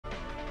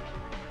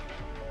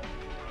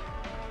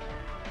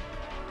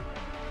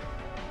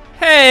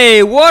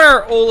Hey, what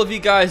are all of you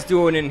guys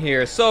doing in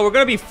here? So we're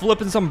gonna be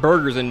flipping some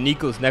burgers in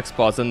Nico's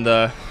Nextbots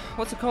and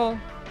what's it called?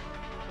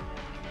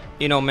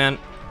 You know, man,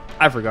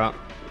 I forgot.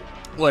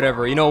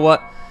 Whatever. You know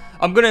what?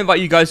 I'm gonna invite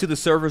you guys to the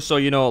server, so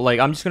you know,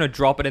 like, I'm just gonna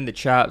drop it in the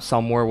chat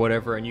somewhere,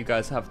 whatever, and you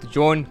guys have to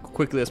join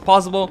quickly as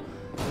possible.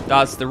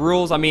 That's the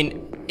rules. I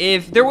mean,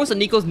 if there was a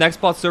Nico's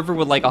Nextbots server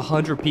with like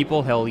 100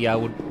 people, hell yeah, I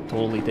would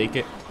totally take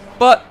it.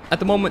 But at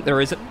the moment,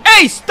 there isn't.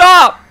 Hey,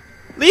 stop!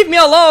 Leave me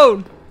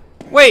alone!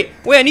 Wait,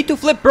 I need to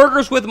flip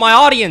burgers with my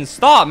audience.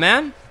 Stop,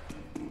 man.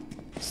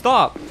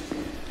 Stop.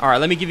 Alright,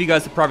 let me give you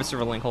guys the private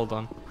server link. Hold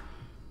on.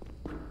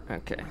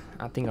 Okay,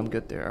 I think I'm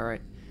good there.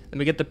 Alright. Let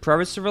me get the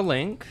private server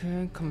link.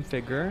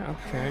 Configure.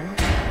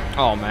 Okay.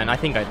 Oh, man, I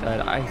think I died.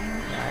 I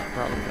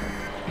probably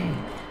died.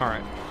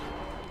 Alright.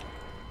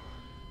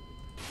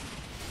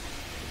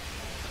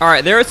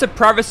 Alright, there is a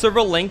private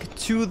server link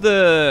to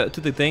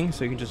the thing,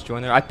 so you can just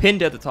join there. I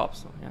pinned it at the top,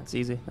 so yeah, it's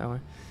easy that way.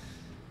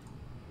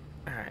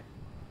 Alright.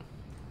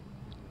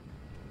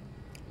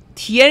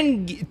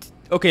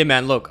 Okay,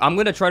 man, look, I'm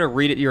gonna try to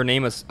read your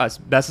name as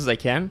best as I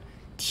can.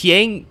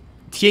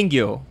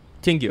 Tiengyo,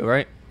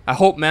 right? I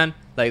hope, man,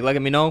 like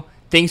let me know.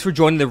 Thanks for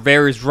joining the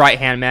VarieZ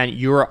Righthand, man.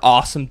 You're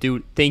awesome,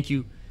 dude. Thank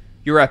you.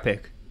 You're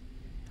epic.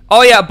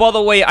 Oh yeah, by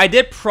the way, I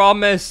did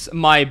promise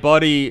my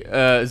buddy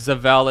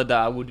Zavala that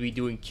I would be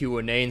doing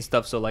Q&A and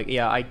stuff. So like,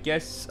 yeah, I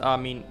guess I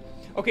mean,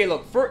 okay,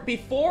 look,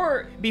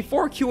 before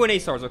Q&A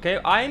starts, okay,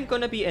 I'm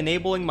gonna be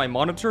enabling my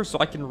monitor so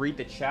I can read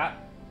the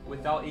chat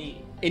without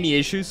any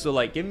issues. So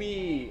like, give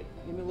me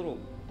a little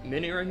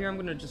minute right here. I'm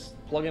gonna just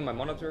plug in my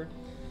monitor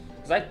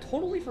because I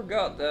totally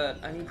forgot that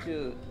I need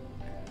to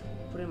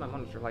put in my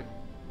monitor. Like,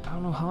 I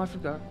don't know how I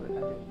forgot, but I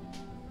did.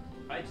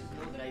 I just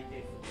know that I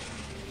did.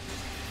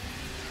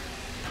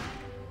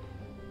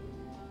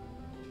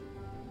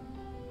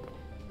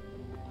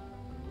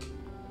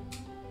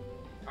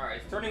 Alright,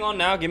 it's turning on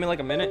now. Give me like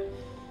a minute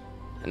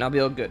and I'll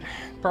be all good.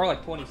 Probably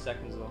like 20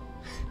 seconds though.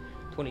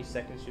 20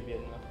 seconds should be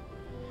enough.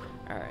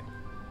 Alright.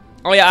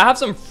 Oh yeah, I have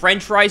some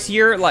french fries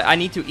here, like I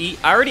need to eat.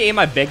 I already ate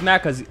my Big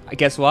Mac because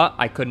guess what?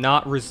 I could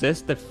not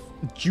resist the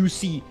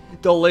juicy,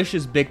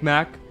 delicious Big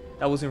Mac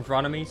that was in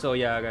front of me. So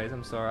yeah, guys,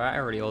 I'm sorry. I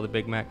already ate the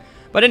Big Mac.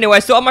 But anyway, I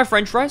still have my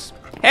french fries.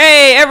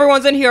 Hey,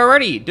 everyone's in here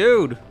already,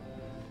 dude.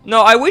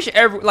 No, I wish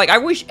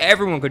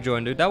everyone could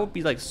join, dude. That would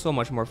be like so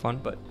much more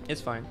fun, but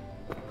it's fine.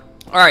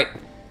 All right.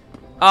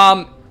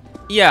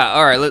 Yeah,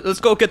 all right. Let's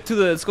go to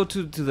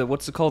the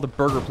what's it called? The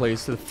burger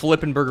place, the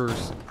flippin'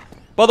 burgers.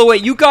 By the way,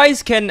 you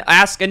guys can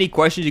ask any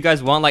questions you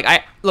guys want. Like,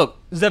 look,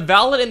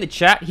 Zavala in the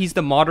chat, he's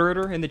the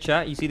moderator in the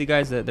chat. You see the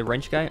guys, the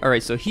wrench guy? All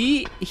right, so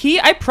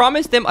I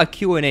promised him a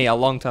Q&A a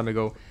long time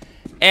ago.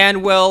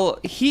 And, well,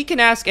 he can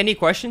ask any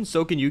questions,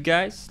 so can you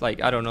guys.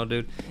 Like, I don't know,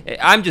 dude.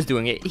 I'm just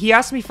doing it. He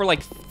asked me for,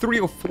 like, 3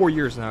 or 4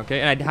 years now,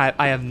 okay? And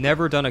I have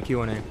never done a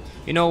Q&A.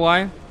 You know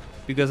why?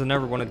 Because I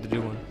never wanted to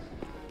do one.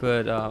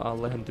 But, I'll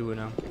let him do it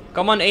now.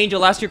 Come on,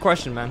 Angel, ask your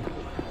question, man.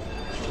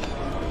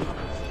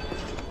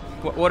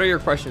 What are your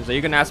questions? Are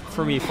you gonna ask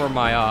for me for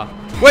my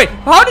wait,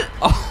 how did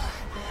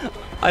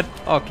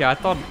okay, I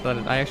thought that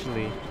I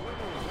actually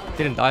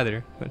didn't die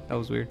there, but that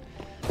was weird.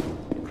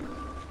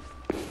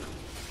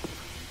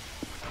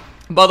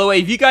 By the way,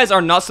 if you guys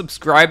are not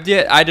subscribed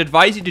yet, I'd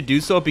advise you to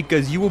do so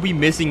because you will be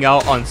missing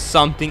out on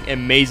something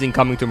amazing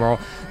coming tomorrow.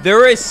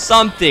 There is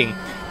something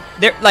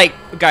there, like,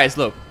 guys,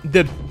 look,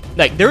 there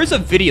is a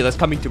video that's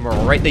coming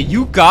tomorrow, right, that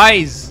you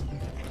guys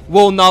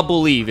will not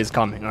believe is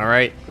coming. All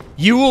right,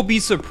 you will be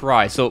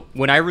surprised. So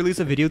when I release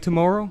a video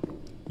tomorrow,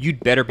 you'd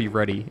better be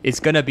ready. It's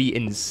gonna be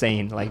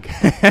insane. Like,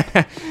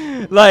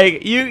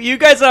 like you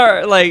guys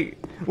are like,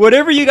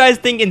 whatever you guys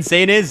think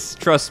insane is,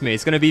 trust me,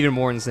 it's gonna be even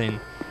more insane.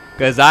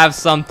 Because I have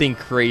something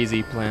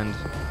crazy planned.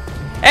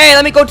 Hey,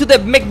 let me go to the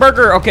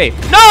McBurger. Okay.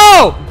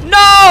 No!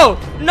 No!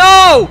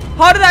 No!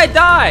 How did I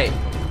die?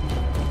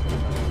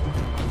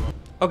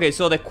 Okay,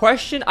 so the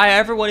question I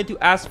ever wanted to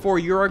ask for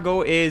a year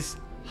ago is,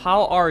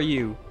 how are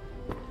you?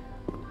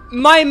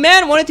 My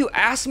man wanted to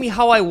ask me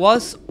how I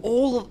was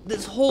all of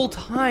this whole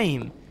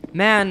time.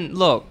 Man,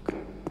 look.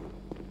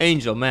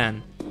 Angel,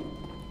 man.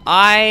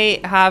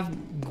 I have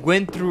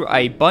went through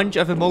a bunch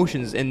of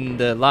emotions in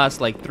the last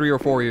like 3 or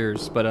 4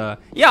 years. But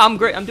yeah, I'm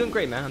great. I'm doing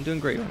great, man. I'm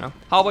doing great right now.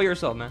 How about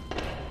yourself, man?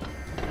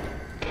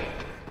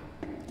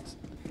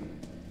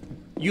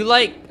 You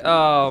like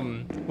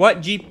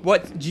what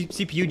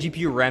CPU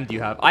GPU RAM do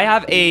you have? I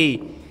have a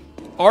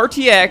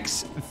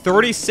RTX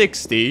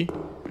 3060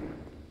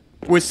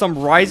 with some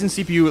Ryzen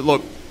CPU.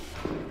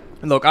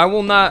 Look, I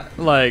will not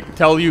like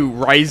tell you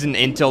Ryzen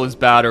Intel is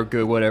bad or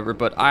good, whatever.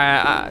 But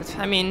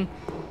I mean,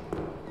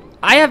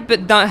 I have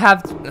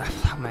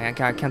oh man,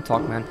 I can't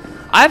talk, man.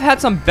 I've had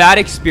some bad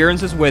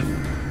experiences with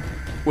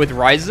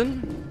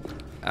Ryzen,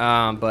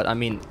 but I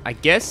mean, I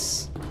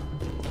guess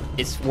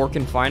it's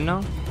working fine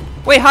now.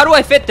 Wait, how do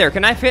I fit there?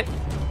 Can I fit?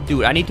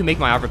 Dude, I need to make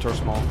my avatar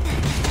small.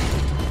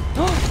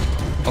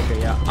 Okay,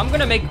 yeah. I'm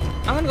gonna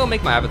go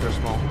make my avatar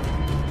small.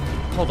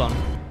 Hold on.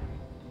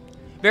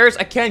 VarieZ,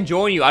 I can't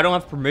join you. I don't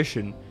have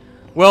permission.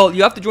 Well,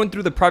 you have to join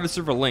through the private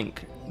server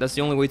link. That's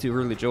the only way to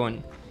really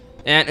join.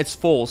 And it's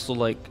full, so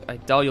like I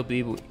doubt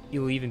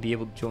you'll even be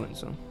able to join.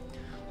 So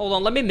hold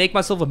on, let me make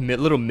myself a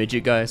little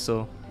midget guy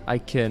so I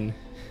can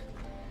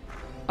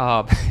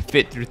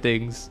fit through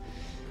things.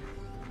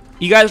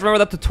 You guys remember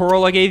that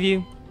tutorial I gave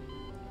you?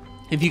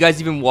 If you guys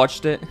even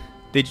watched it,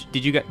 did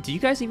you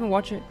guys even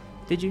watch it?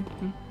 Did you?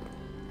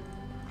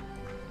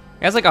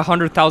 It has like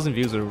 100,000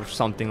 views or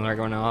something like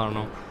right now. I don't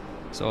know.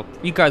 So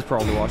you guys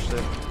probably watched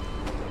it.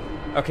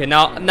 Okay,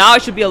 now I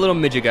should be a little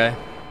midget guy.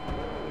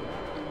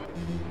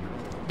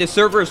 The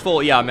server is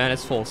full. Yeah, man,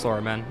 it's full.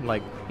 Sorry, man.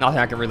 Like nothing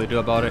I can really do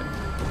about it.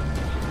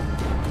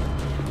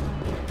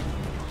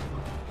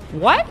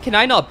 Why can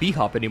I not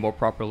b-hop anymore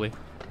properly?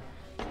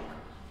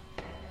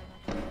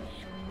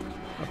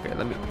 Okay,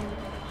 let me...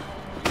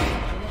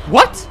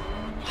 What?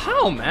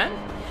 How, man?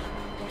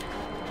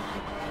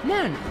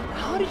 Man,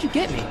 how did you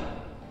get me?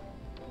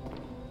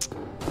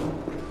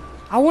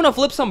 I want to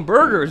flip some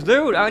burgers,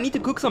 dude. I need to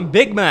cook some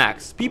Big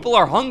Macs. People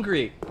are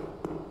hungry.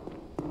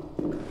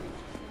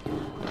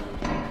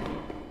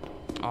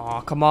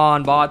 Oh, come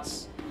on,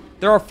 bots.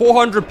 There are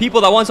 400 people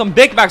that want some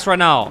Big Macs right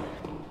now.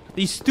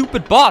 These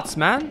stupid bots,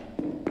 man.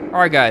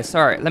 Alright, guys.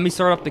 Alright, let me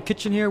start up the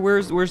kitchen here.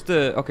 Where's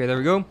the... Okay, there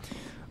we go.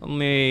 Let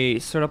me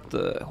start up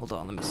the... Hold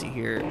on, let me see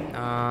here.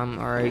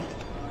 Alright.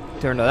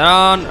 Turn that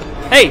on.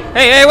 Hey,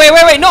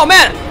 wait. No,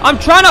 man. I'm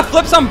trying to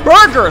flip some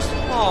burgers.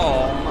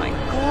 Oh, my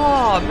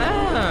God,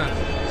 man.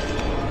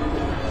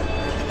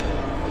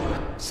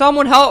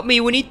 Someone help me.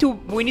 We need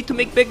to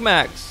make Big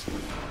Macs.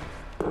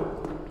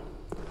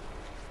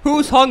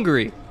 Who's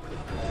hungry?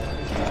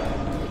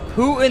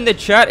 Who in the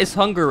chat is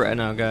hungry right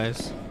now,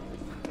 guys?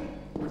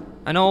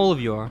 I know all of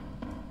you are.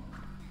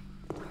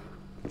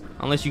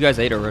 Unless you guys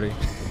ate already.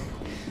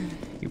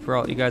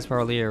 You guys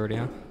probably ate already,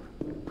 huh?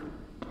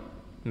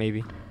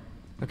 Maybe.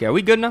 Okay, are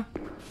we good now?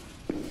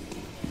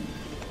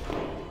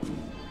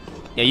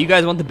 Yeah, you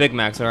guys want the Big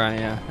Macs, alright,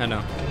 yeah, I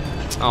know.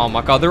 Oh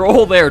my God, they're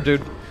all there,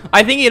 dude.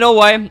 I think you know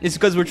why? It's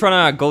because we're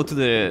trying to go to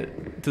the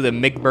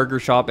McBurger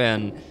shop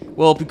and,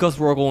 well, because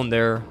we're going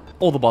there,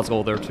 all the bots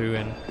go there too,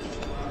 and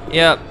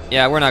yeah,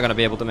 we're not gonna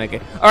be able to make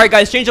it. Alright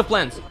guys, change of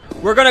plans.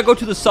 We're gonna go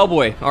to the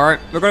Subway, alright?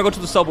 We're gonna go to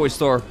the Subway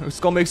store. Let's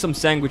go make some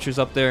sandwiches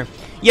up there.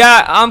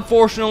 Yeah,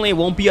 unfortunately, it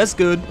won't be as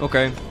good,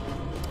 okay?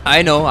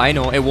 I know,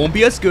 it won't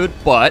be as good,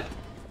 but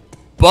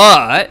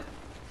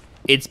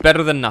it's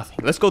better than nothing.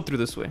 Let's go through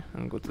this way. I'm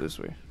gonna go through this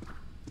way.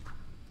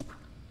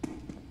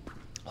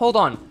 Hold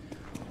on.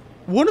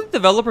 One of the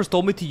developers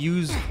told me to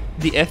use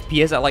the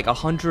FPS at like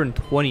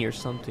 120 or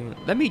something.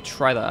 Let me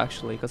try that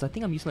actually, because I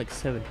think I'm using like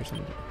 70 or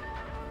something.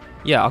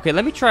 Yeah, okay,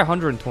 let me try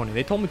 120.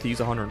 They told me to use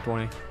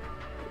 120.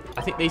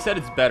 I think they said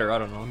it's better. I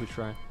don't know. Let me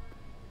try.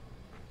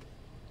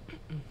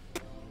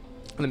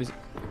 Let me see.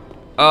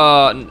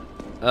 I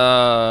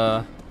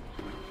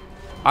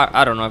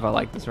don't know if I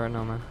like this right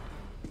now, man.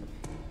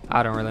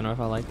 I don't really know if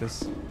I like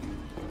this.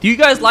 Do you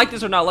guys like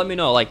this or not? Let me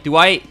know. Like, do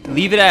I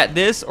leave it at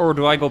this or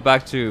do I go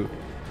back to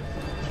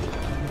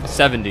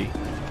 70?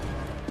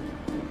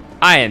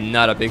 I am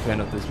not a big fan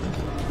of this, man.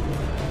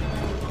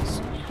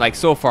 Like,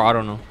 so far, I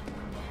don't know.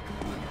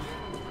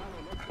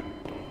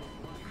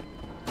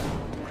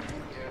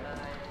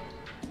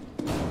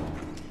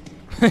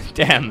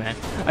 Damn, man.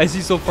 I see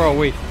so far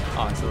away.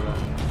 Oh, I saw that.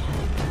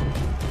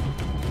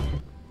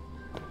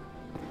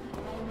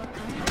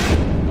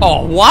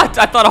 Oh, what?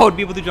 I thought I would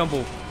be able to jump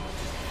over.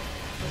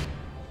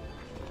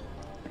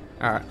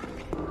 Alright.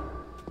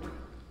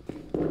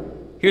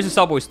 Here's the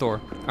Subway store.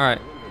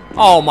 Alright.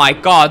 Oh my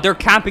God, they're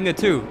camping it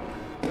too.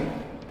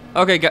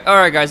 Okay,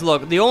 alright guys,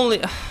 look. The only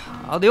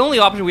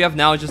option we have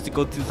now is just to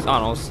go to, I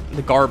don't know,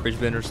 the garbage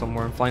bin or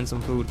somewhere and find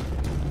some food.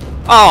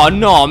 Oh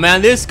no,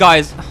 man. This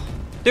guy's...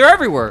 They're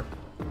everywhere.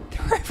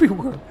 They're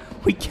everywhere.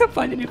 We can't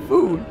find any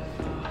food.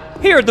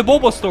 Here, the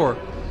boba store.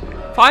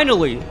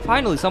 Finally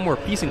somewhere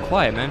peace and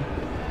quiet, man.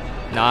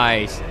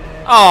 Nice.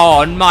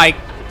 Oh, Mike.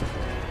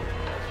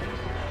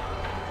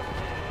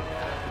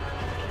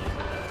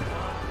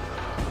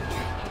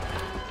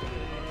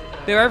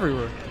 They're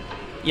everywhere.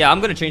 Yeah,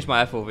 I'm gonna change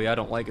my FOV. I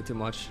don't like it too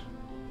much.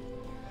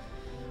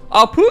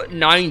 I'll put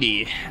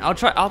 90. I'll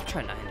try 90,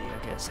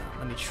 I guess.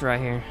 Let me try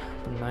here.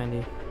 Put 90.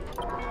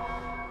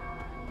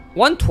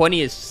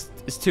 120 is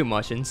too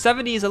much, and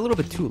 70 is a little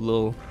bit too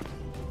low.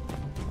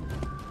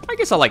 I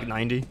guess I like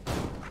 90.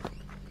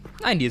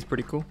 90 is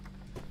pretty cool.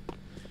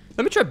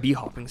 Let me try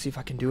b-hopping, see if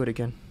I can do it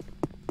again.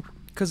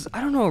 Cause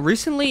I don't know,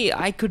 recently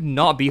I could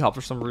not b-hop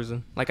for some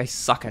reason. Like I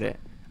suck at it.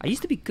 I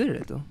used to be good at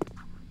it though.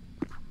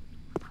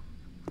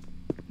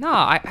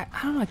 Nah, I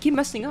don't know, I keep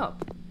messing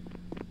up.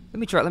 Let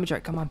me try.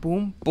 Come on,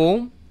 boom,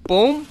 boom,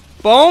 boom,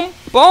 boom,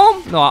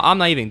 boom. No, I'm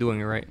not even doing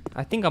it right.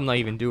 I think I'm not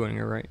even doing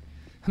it right.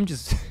 I'm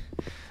just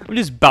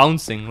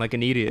bouncing like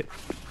an idiot.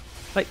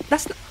 Like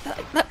that's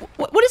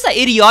what is that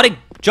idiotic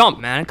jump,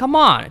 man? Come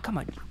on,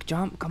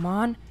 jump, come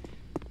on.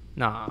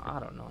 Nah, I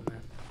don't know,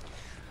 man.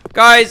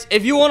 Guys,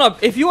 if you want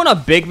a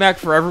Big Mac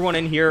for everyone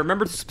in here,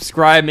 remember to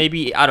subscribe.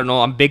 Maybe, I don't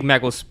know, a Big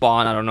Mac will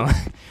spawn. I don't know.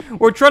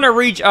 We're trying to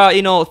reach,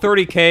 you know,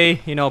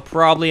 30K. You know,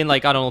 probably in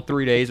like, I don't know,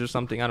 3 days or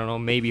something. I don't know,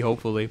 maybe,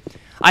 hopefully.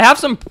 I have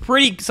some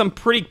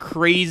pretty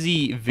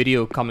crazy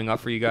video coming up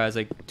for you guys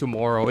like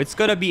tomorrow. It's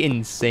gonna be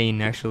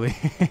insane, actually.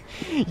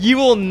 You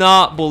will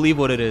not believe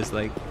what it is.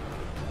 Like,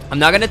 I'm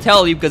not gonna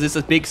tell you because it's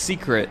a big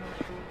secret.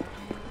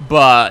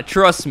 But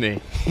trust me,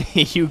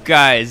 you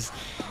guys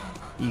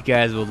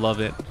will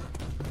love it.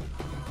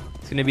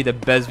 It's gonna be the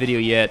best video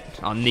yet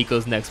on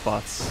Nico's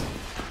Nextbots.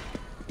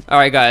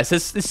 Alright guys,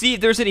 let's see if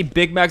there's any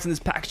Big Macs in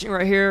this packaging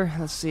right here.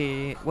 Let's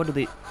see. What do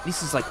they...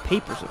 This is like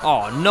papers.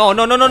 Oh, no.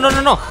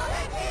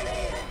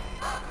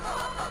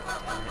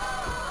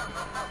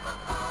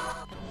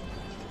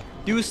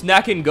 Do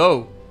snack and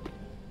go.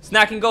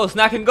 Snack and go.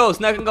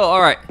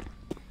 Alright.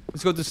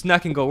 Let's go to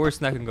snack and go. Where's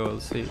snack and go?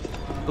 Let's see.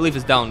 I believe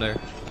it's down there.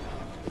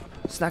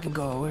 Snack and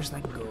go. Where's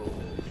snack and go?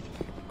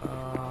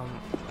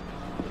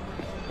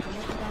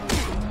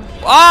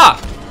 Ah!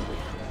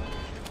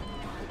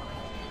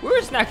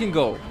 Where's snack and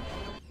go?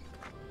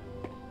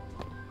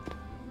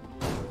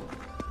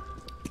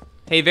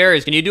 Hey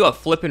VarieZ, can you do a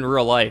flip in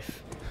real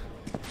life?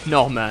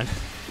 No, man.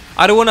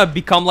 I don't want to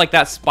become like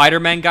that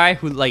Spider-Man guy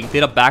who like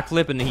did a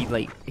backflip and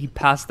he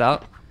passed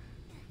out.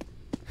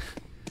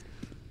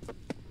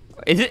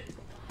 Is it?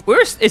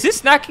 Is this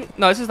snacking?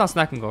 No, this is not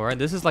snack and go, right?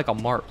 This is like a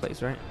mart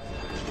place, right?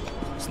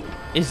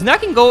 Is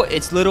snack and go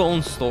its little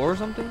own store or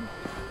something?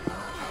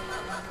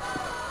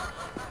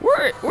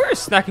 Where is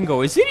snack and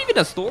go? Is it even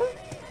a store?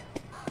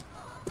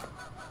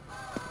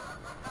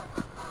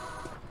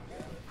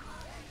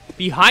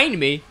 Behind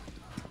me?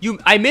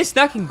 I missed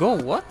snack and go.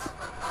 What?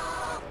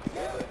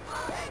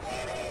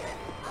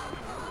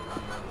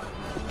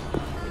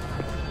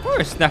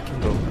 Where is snack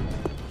and go?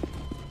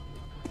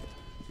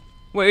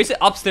 Wait, is it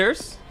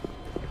upstairs?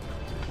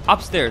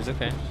 Upstairs,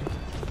 okay.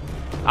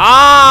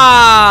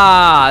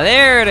 Ah,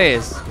 there it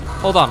is.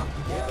 Hold on.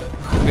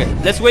 Okay,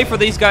 let's wait for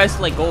these guys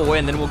to like go away,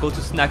 and then we'll go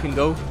to snack and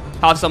go,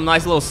 have some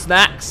nice little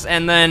snacks,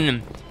 and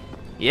then,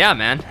 yeah,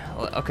 man.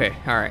 Okay,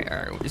 all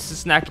right. This is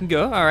snack and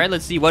go. All right,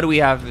 let's see. What do we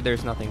have?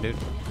 There's nothing, dude.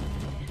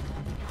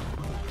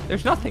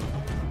 There's nothing.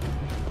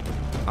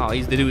 Oh,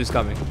 the dude is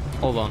coming.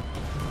 Hold on.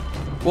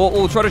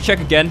 We'll try to check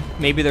again.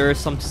 Maybe there is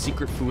some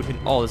secret food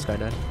hidden. Oh, this guy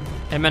died.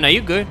 Hey, man, are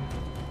you good?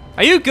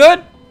 Are you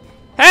good?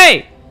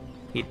 Hey!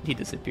 He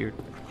disappeared.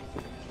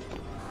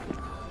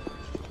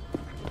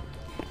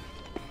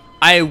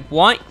 I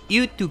want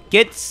you to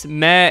get some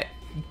burgers.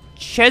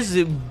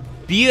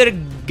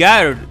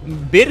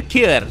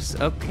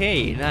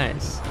 Okay,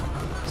 nice.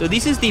 So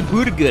this is the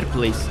burger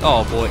place.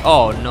 Oh boy.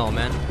 Oh no,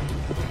 man.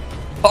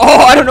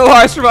 Oh, I don't know how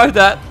I survived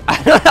that.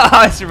 I don't know how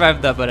I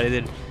survived that, but I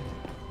did.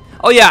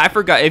 Oh yeah, I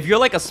forgot. If you're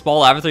like a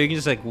small avatar, you can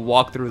just like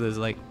walk through this.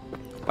 Like,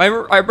 I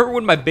remember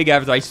when my big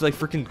avatar, I used to like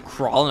freaking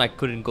crawl and I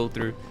couldn't go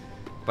through.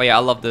 But yeah, I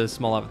love the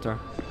small avatar.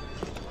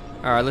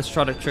 All right, let's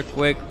try to trick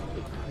quick.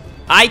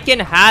 I can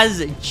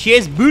has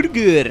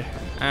cheeseburger.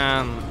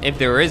 If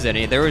there is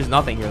any. There is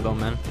nothing here though,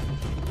 man.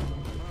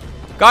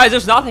 Guys,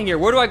 there's nothing here.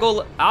 Where do I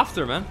go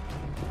after, man?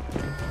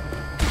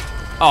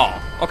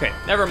 Oh, okay.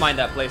 Never mind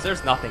that place.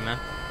 There's nothing, man.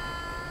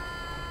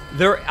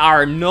 There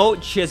are no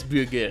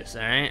cheeseburgers,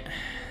 alright?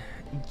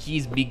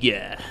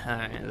 Cheeseburger.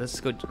 Alright, let's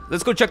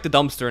go check the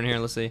dumpster in here.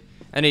 Let's see.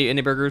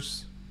 Any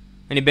burgers?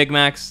 Any Big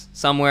Macs?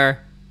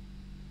 Somewhere?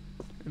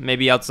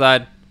 Maybe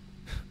outside?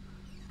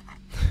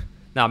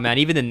 Nah, man,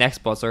 even the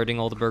Nextbots are eating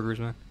all the burgers,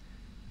 man.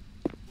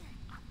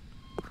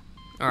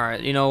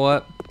 Alright, you know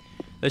what?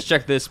 Let's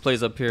check this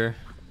place up here.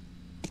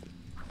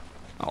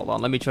 Hold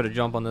on, let me try to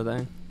jump on the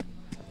thing.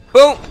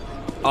 Boom!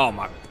 Oh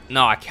my...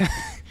 No, I can't.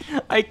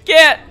 I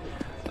can't!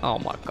 Oh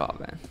my god,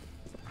 man.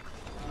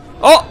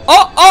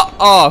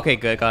 Oh, okay,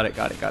 good. Got it.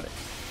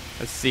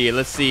 Let's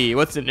see.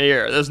 What's in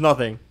here? There's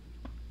nothing.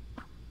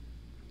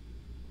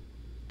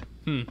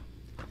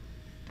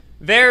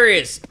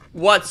 VarieZ,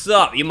 what's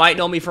up? You might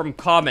know me from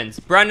comments.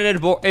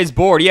 Brandon is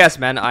bored. Yes,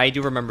 man, I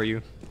do remember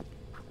you.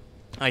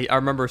 I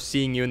remember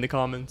seeing you in the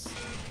comments.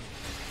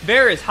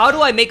 VarieZ, how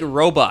do I make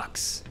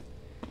Robux?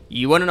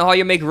 You want to know how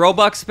you make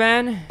Robux,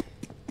 man?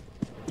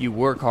 You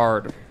work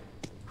hard.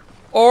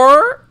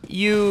 Or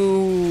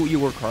you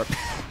work hard.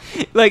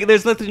 Like,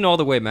 there's literally no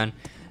other way, man.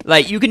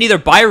 Like, you can either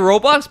buy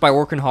Robux by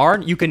working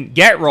hard. You can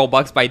get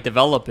Robux by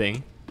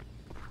developing.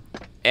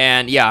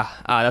 And, yeah,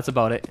 that's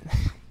about it.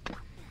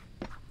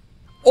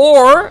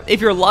 Or,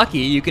 if you're lucky,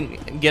 you can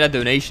get a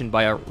donation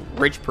by a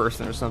rich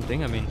person or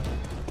something. I mean,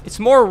 it's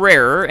more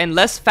rarer and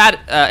less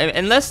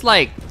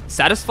like,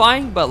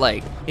 satisfying. But,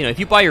 like, you know, if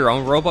you buy your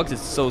own Robux,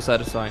 it's so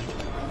satisfying.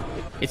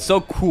 It's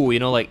so cool, you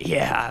know, like,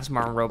 yeah, it's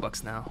my own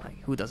Robux now.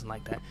 Like, who doesn't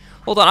like that?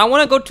 Hold on, I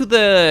want to go to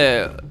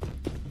the...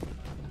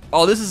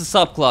 Oh, this is a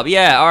sub club.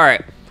 Yeah, all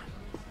right.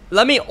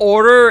 Let me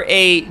order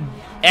a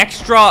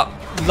extra...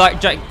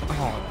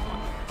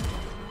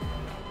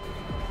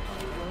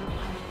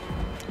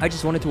 I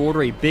just wanted to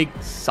order a big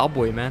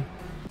Subway, man.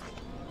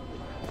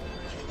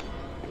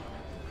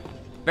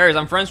 VarieZ,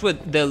 I'm friends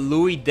with the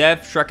Louis Dev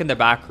Shrek in the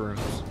Backrooms.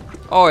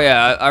 Oh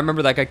yeah, I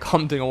remember that guy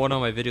commenting on one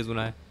of my videos when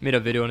I made a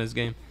video on his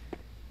game.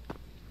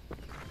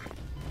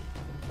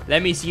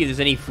 Let me see if there's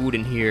any food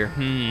in here.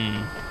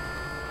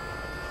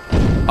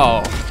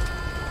 Oh.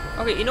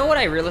 Okay, you know what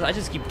I realized? I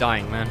just keep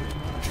dying, man.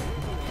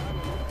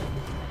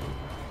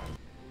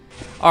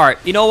 Alright,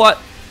 you know what?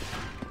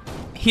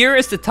 Here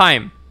is the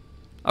time.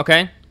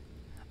 Okay?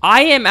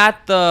 I am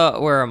at the...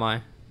 Where am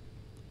I?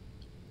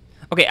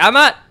 Okay, I'm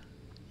at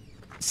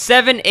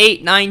 7,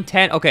 8, 9,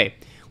 10. Okay.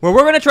 What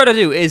we're going to try to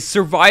do is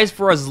survive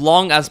for as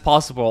long as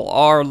possible.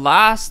 Our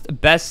last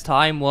best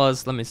time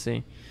was... Let me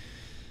see.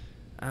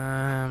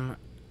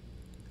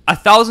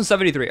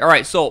 1,073.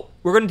 Alright, so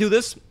we're going to do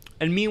this.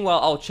 And meanwhile,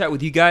 I'll chat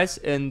with you guys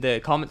in the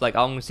comments. Like,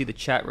 I want to see the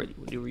chat.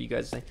 What do you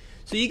guys say?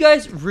 So you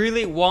guys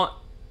really want...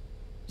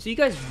 me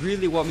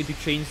to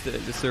change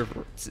the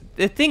server.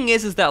 The thing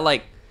is that,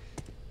 like...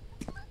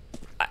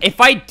 If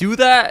I do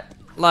that,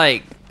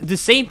 like... The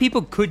same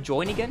people could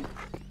join again.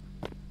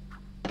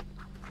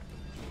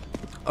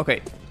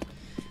 Okay.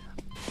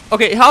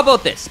 Okay, how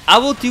about this?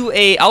 I'll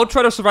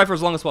try to survive for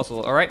as long as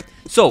possible, alright?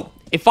 So,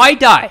 if I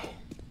die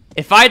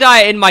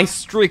in my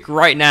streak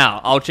right now,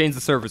 I'll change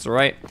the servers,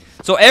 alright?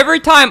 So every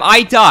time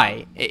I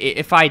die,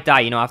 if I die,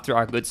 you know, after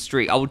our good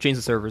streak, I will change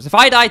the servers. If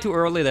I die too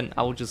early, then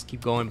I will just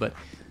keep going, but...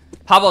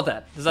 How about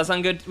that? Does that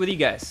sound good with you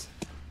guys?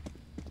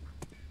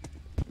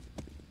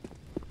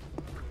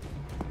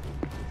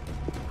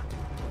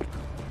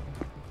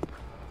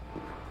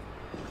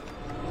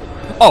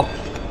 Oh!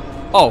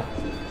 Oh!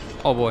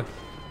 Oh boy.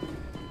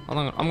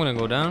 I'm gonna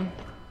go down.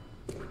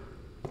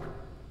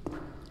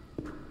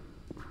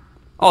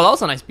 Oh, that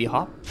was a nice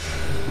B-hop.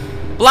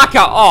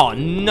 Blackout! Oh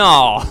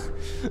no!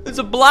 There's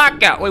a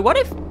blackout! Wait, what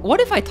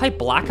if I type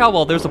blackout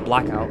while there's a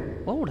blackout?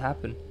 What would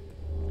happen?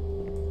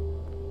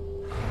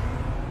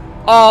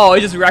 Oh,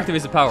 it just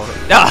reactivates the power.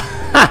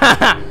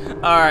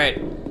 Alright.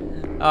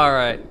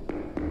 Alright.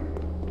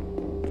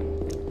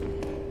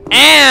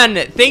 And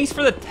thanks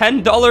for the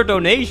 $10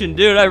 donation,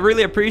 dude. I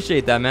really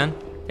appreciate that, man.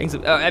 Thanks.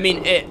 I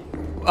mean,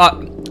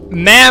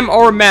 ma'am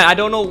or man, I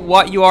don't know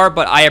what you are,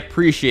 but I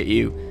appreciate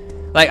you.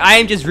 Like, I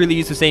am just really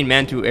used to saying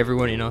man to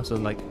everyone, you know, so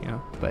like, you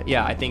know. But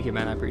yeah, I thank you,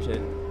 man. I appreciate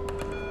it.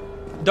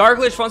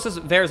 Darklish Fun says,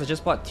 VarieZ, I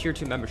just bought tier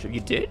 2 membership.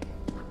 You did?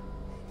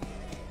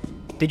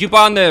 Did you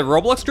buy on the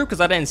Roblox group? Because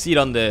I didn't see it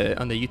on the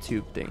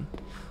YouTube thing.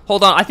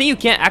 Hold on, I think you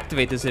can't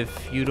activate this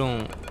if you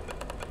don't...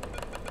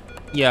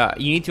 Yeah,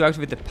 you need to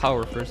activate the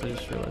power first. I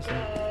just realized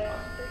that.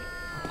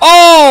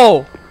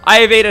 Oh!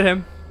 I evaded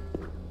him.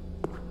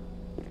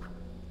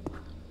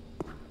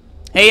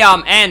 Hey,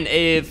 and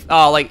if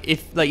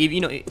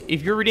you know,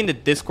 if you're reading the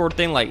Discord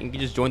thing, like, you can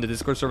just join the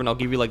Discord server and I'll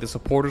give you, like, the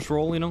supporters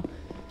role, you know?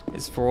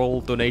 It's for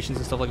all donations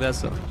and stuff like that,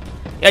 so...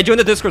 Yeah, join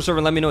the Discord server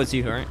and let me know it's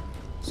you, alright?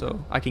 So,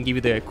 I can give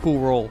you the cool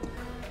role.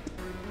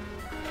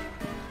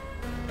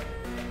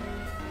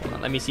 Hold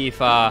on, let me see if,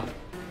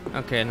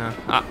 okay, no.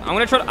 I'm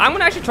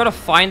gonna actually try to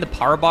find the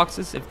power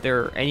boxes if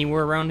they're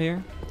anywhere around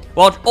here.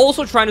 While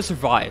also trying to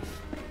survive.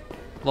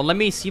 Well, let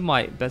me see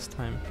my best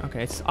time.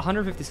 Okay, it's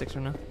 156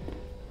 right now.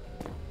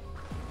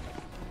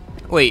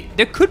 Wait,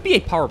 there could be a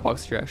power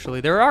box here,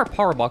 actually. There are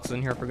power boxes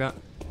in here, I forgot.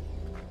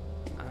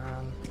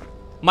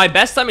 My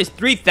best time is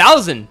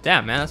 3,000!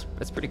 Damn, man,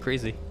 that's pretty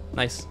crazy.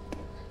 Nice.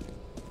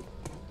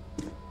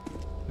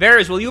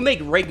 VarieZ, will you make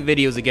rake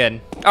videos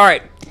again?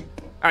 Alright.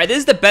 Alright, this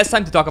is the best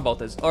time to talk about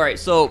this. Alright,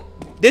 so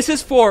this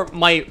is for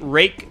my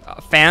rake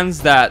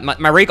fans that...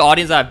 My rake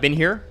audience that have been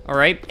here,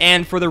 alright?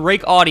 And for the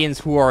rake audience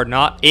who are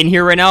not in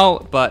here right now,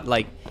 but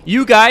like,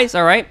 you guys,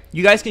 alright?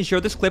 You guys can share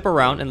this clip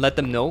around and let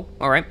them know,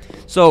 alright?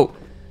 So...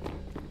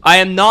 I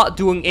am not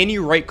doing any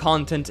rake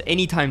content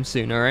anytime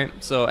soon, alright?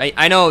 So,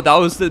 I know that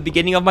was the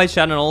beginning of my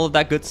channel and all of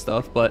that good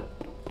stuff, but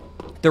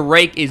the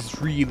rake is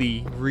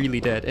really,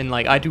 really dead. And,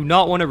 like, I do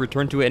not want to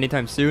return to it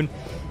anytime soon.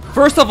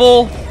 First of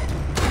all...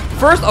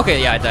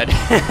 Okay, yeah, I died.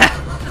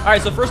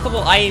 Alright, so first of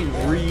all, I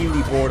am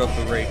really bored of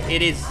the rake.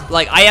 It is,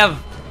 like, I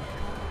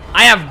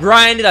have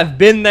grinded, I've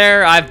been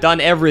there, I've done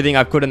everything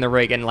I've could in the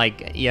rake, and,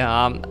 like,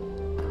 yeah,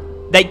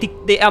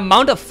 the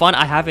amount of fun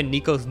I have in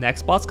Nico's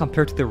Nextbots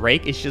compared to the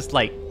rake is just,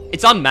 like...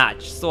 It's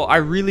unmatched, so I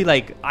really,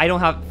 like, I don't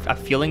have a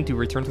feeling to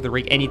return to the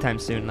rake anytime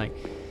soon. Like,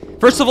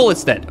 first of all,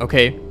 it's dead,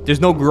 okay? There's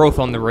no growth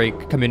on the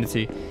rake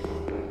community.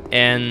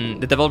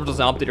 And the developer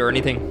doesn't update or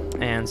anything.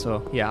 And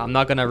so, yeah, I'm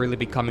not gonna really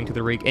be coming to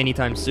the rake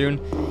anytime soon.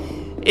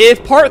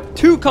 If part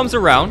 2 comes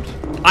around,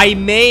 I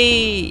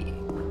may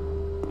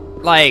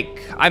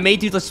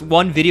do just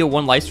one video,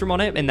 one live stream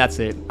on it, and that's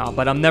it.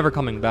 But I'm never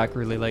coming back,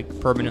 really, like,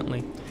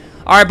 permanently.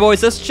 Alright,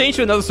 boys, let's change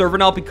to another server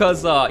now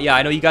because, yeah,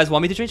 I know you guys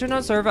want me to change to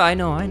another server. I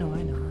know.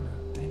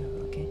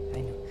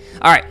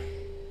 Alright,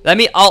 let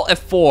me Alt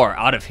F4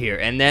 out of here,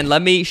 and then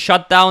let me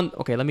shut down...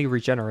 Okay, let me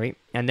regenerate,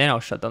 and then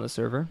I'll shut down the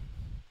server.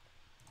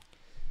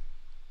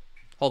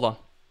 Hold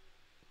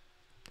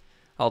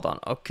on,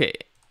 okay.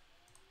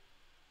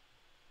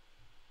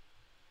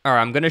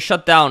 Alright, I'm gonna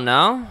shut down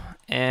now,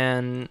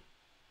 and...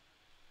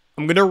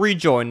 I'm gonna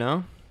rejoin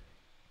now.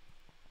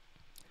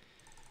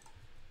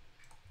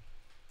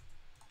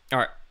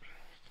 Alright.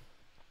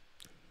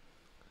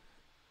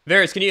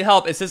 VarieZ, can you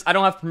help? It says I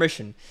don't have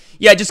permission.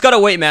 Yeah, just gotta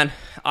wait, man.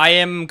 I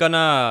am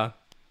gonna...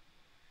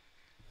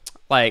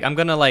 Like, I'm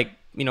gonna, like,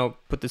 you know,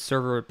 put the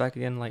server back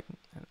again. Like,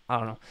 I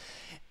don't know.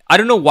 I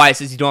don't know why it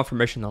says you don't have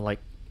permission, though. Like,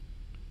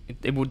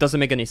 it doesn't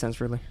make any sense,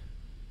 really.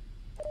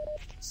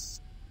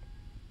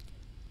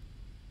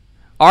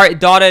 Alright,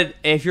 Dotted,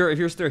 if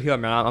you're still here,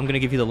 man, I'm gonna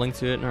give you the link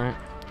to it, alright?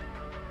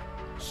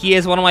 He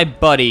is one of my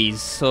buddies,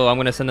 so I'm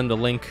gonna send him the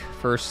link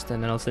first,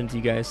 and then I'll send it to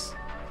you guys.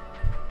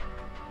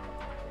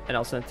 And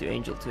I'll send it to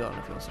Angel, too. I don't know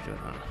if he wants to join.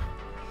 I don't know.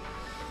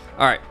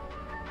 Alright.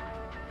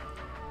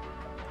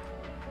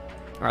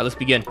 Alright, let's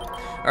begin.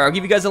 Alright, I'll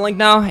give you guys a link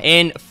now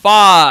in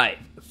 5,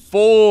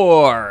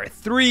 4,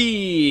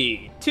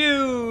 3,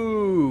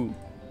 2,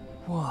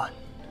 1.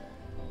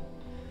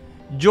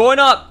 Join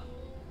up!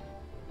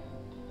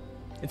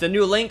 It's a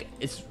new link.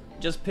 It's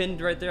just pinned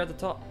right there at the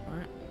top.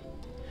 Alright.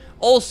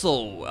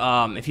 Also,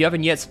 if you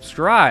haven't yet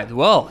subscribed,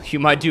 well, you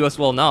might do as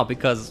well now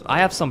because I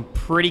have some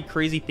pretty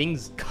crazy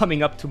things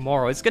coming up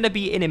tomorrow. It's gonna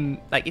be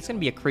it's gonna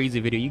be a crazy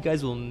video. You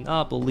guys will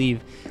not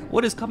believe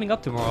what is coming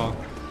up tomorrow.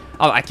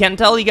 Oh, I can't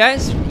tell you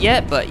guys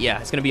yet, but yeah,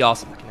 it's gonna be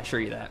awesome. I can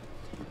assure you that.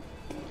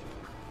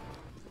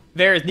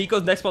 VarieZ,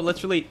 Nico's Nextbot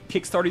literally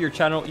kickstarted your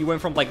channel. You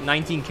went from like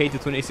 19K to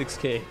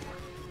 26K.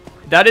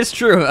 That is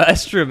true.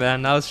 That's true,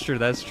 man. That's true.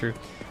 That's true.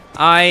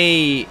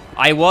 I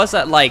was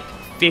at like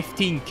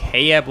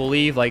 15K, I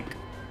believe, like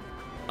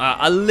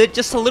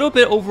just a little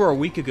bit over a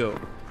week ago,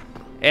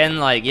 and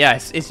like yeah,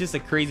 it's just a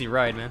crazy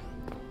ride, man.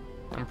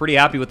 I'm pretty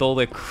happy with all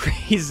the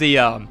crazy you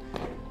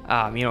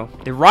know,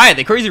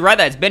 the crazy ride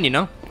that it's been, you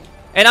know,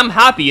 and I'm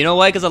happy, you know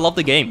why? Because I love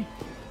the game.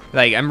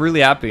 Like, I'm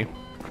really happy.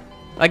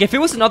 Like, if it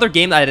was another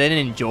game that I didn't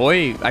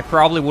enjoy, I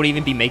probably wouldn't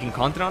even be making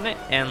content on it,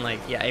 and like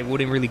yeah, it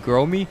wouldn't really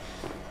grow me.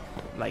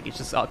 Like, it's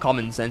just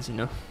common sense, you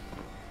know.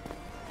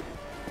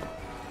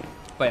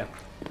 But yeah.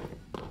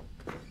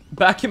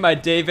 Back in my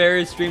day,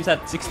 VarieZ streams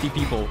had 60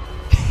 people.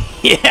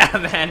 Yeah,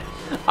 man.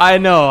 I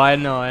know.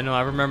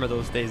 I remember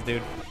those days,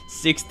 dude.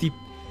 60.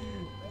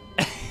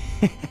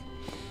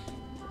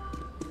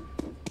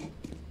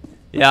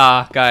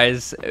 Yeah,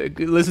 guys.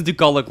 Listen to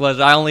Color Clash.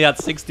 I only had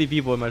 60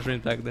 people in my stream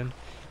back then.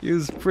 It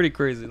was pretty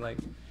crazy, like.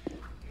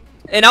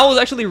 And I was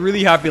actually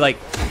really happy, like.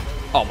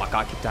 Oh my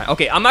god, keep dying.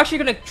 Okay, I'm actually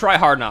gonna try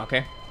hard now,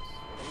 okay?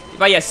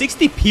 But yeah,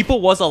 60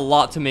 people was a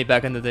lot to me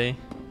back in the day.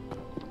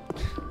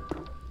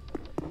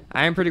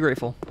 I am pretty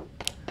grateful.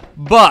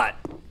 But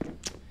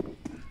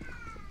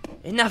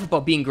enough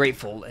about being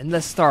grateful, and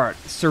let's start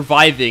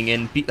surviving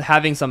and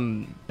having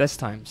some best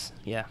times.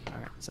 Yeah,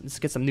 alright. So let's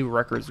get some new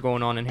records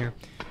going on in here.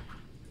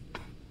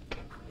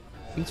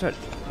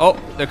 Oh,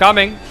 they're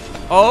coming.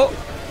 Oh,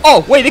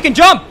 wait, they can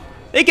jump!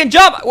 They can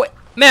jump! Wait,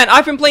 man,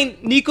 I've been playing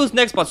Nico's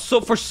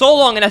Nextbots for so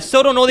long, and I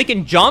still don't know they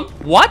can jump?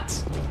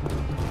 What?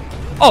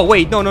 Oh,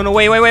 wait, no,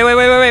 wait,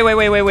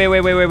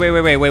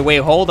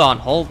 hold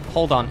on.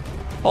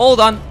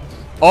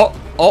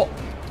 Oh.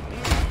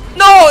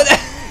 No!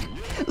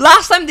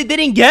 Last time they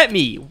didn't get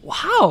me.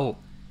 Wow.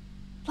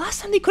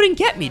 Last time they couldn't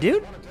get me,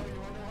 dude.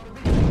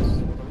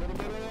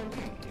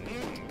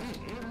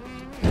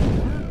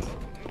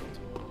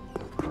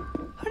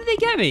 How did they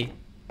get me?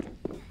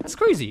 That's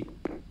crazy.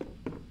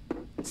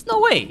 There's no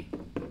way.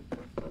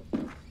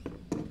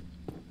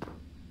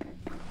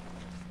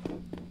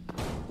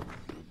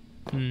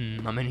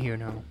 I'm in here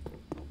now.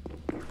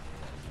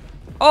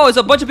 Oh, there's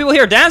a bunch of people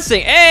here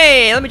dancing.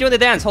 Hey, let me join the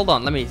dance. Hold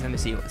on, let me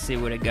see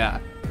what I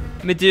got.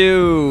 Let me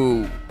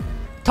do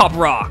top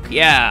rock.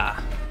 Yeah,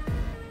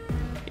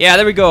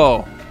 there we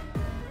go.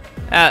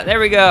 There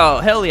we go.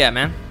 Hell yeah,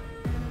 man.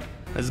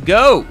 Let's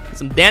go. Get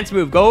some dance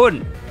move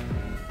going.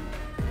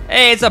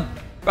 Hey, it's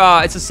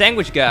a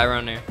sandwich guy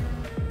around there.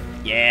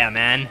 Yeah,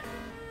 man.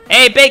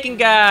 Hey, bacon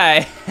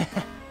guy.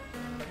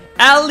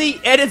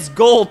 Ali edits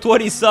gold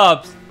 20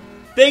 subs.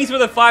 Thanks for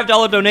the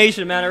 $5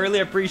 donation, man. I really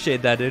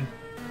appreciate that, dude.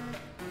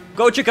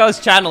 Go check out his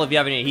channel if you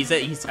haven't. I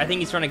think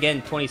he's trying to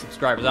get 20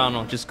 subscribers. I don't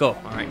know. Just go.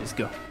 All right, just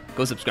go.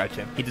 Go subscribe to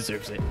him. He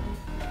deserves it.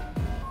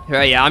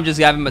 Right, yeah, I'm just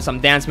having some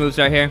dance moves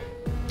right here.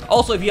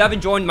 Also, if you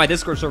haven't joined my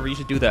Discord server, you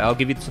should do that. I'll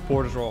give you the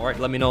support as well. All right,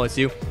 let me know it's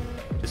you.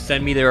 Just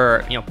send me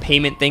their,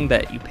 payment thing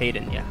that you paid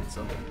in. Yeah,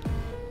 so.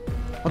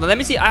 Hold on, let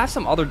me see. I have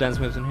some other dance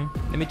moves in here.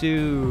 Let me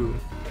do.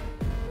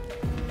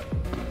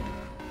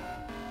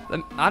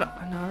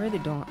 I really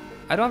don't.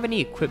 I don't have any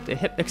equipped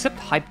except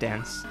hype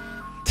dance.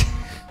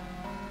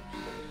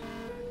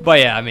 But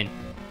yeah, I mean,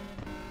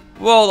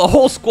 well, the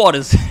whole squad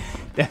is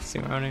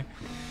dancing around here.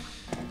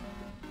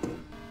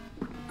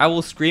 I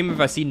will scream if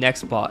I see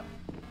Nextbot.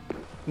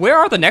 Where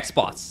are the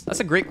Nextbots? That's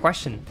a great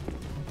question.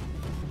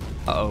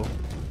 Uh-oh.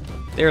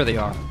 There they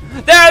are.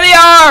 There they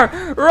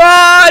are!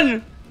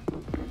 Run!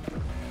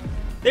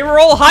 They were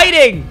all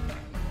hiding!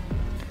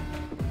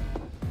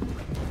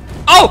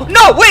 Oh,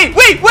 no!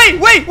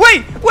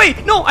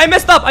 Wait! No, I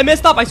messed up!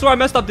 I swear I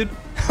messed up, dude.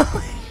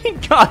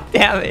 God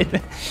damn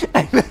it.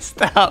 I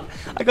messed up.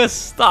 I got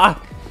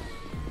stuck.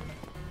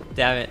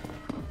 Damn it.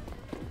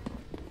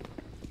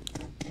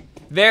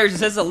 VarieZ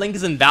says the link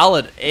is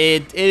invalid.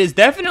 It is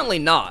definitely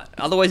not.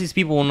 Otherwise, these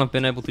people wouldn't have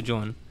been able to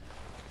join.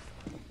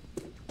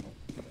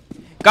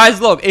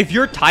 Guys, look, if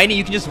you're tiny,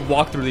 you can just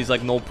walk through these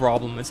like no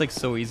problem. It's like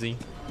so easy.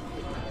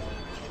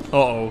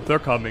 Uh-oh, they're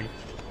coming.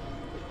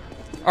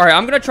 Alright,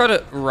 I'm gonna try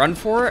to run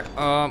for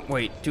it.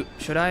 Wait,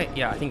 should I?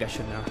 Yeah, I think I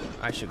should now.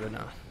 I should go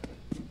now.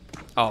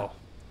 Oh.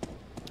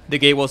 The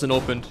gate wasn't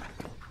opened.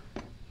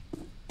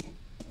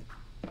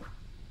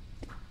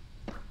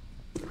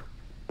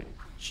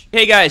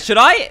 Hey guys, should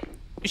I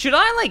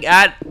like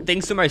add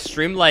things to my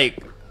stream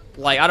like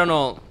I don't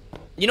know.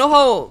 You know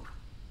how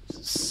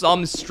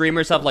some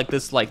streamers have like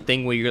this like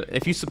thing where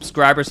if you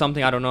subscribe or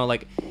something, I don't know,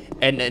 like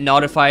and it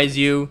notifies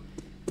you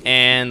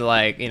and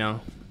like, you know,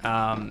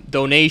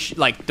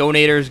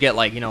 donators get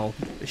like, you know,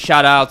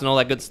 shout outs and all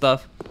that good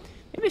stuff.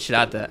 Maybe I should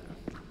add that.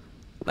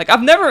 Like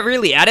I've never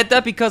really added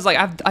that because like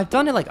I've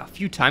done it like a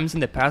few times in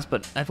the past,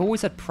 but I've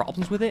always had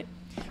problems with it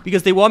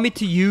because they want me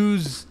to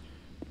use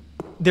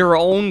their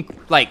own,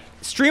 like,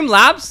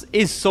 Streamlabs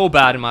is so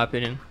bad in my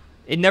opinion.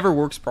 It never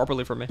works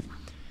properly for me.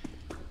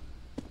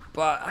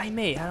 But I don't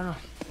know.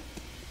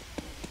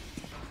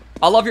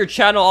 I love your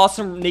channel,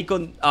 awesome Nico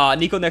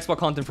Nextbot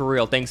content for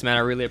real. Thanks man, I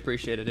really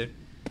appreciate it, dude.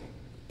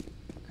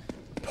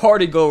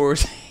 Party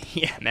goers.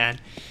 Yeah, man.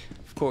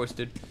 Of course,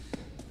 dude.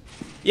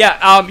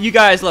 Yeah, you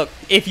guys, look,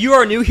 if you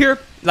are new here,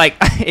 like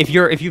if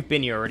you've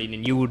been here already,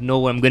 then you would know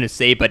what I'm gonna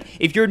say, but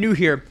if you're new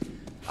here,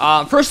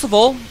 first of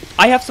all,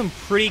 I have some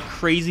pretty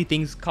crazy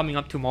things coming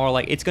up tomorrow.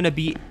 Like, it's gonna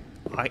be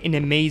an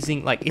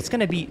amazing, like, it's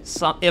gonna be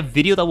a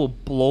video that will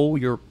blow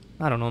your,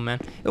 I don't know, man.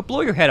 It'll blow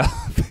your head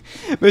off.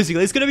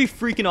 Basically, it's gonna be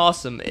freaking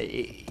awesome.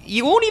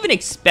 You won't even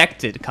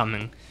expect it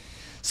coming.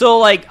 So,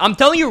 like, I'm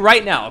telling you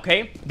right now,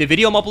 okay? The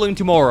video I'm uploading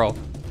tomorrow,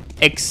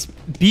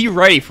 be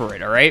ready for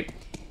it, alright?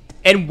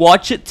 And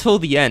watch it till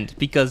the end,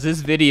 because this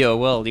video,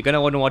 well, you're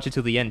gonna want to watch it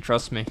till the end,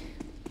 trust me.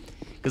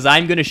 Because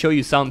I'm going to show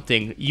you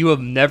something you have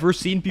never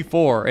seen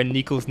before in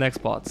Nico's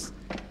Nextbots.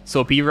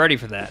 So be ready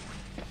for that.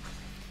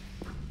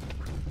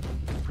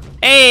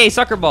 Hey,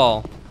 soccer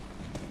ball.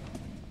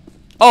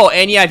 Oh,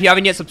 and yeah, if you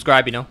haven't yet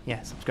subscribed, you know.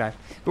 Yeah, subscribe.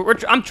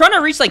 But I'm trying to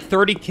reach like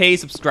 30k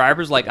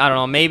subscribers. Like, I don't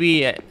know,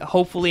 maybe,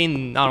 hopefully,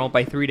 in, I don't know,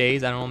 by 3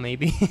 days. I don't know,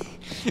 maybe.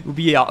 it would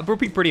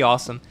be pretty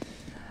awesome.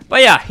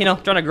 But yeah, you know,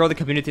 trying to grow the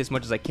community as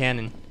much as I can.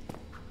 And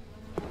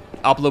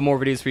upload more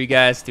videos for you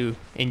guys to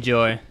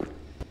enjoy.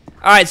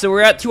 Alright, so we're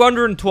at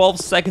 212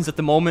 seconds at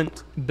the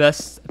moment.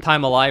 Best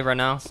time alive right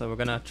now. So we're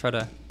gonna try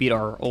to beat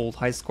our old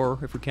high score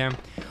if we can.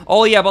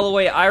 Oh yeah, by the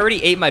way, I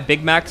already ate my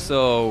Big Mac,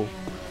 so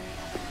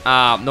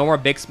no more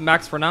Big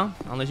Macs for now.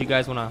 Unless you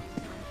guys wanna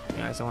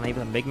eat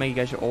a Big Mac, you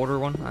guys should order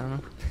one. I don't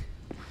know.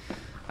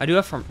 I do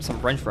have some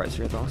French fries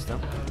here though, still.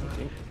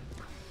 Okay.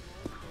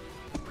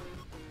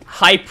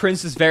 Hi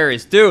Princess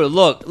VarieZ. Dude,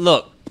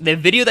 look. The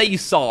video that you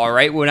saw,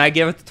 alright, when I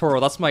gave a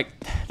tutorial, that's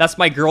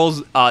my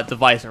girl's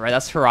device, alright?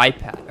 That's her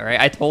iPad, alright?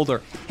 I told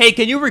her, hey,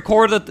 can you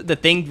record the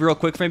thing real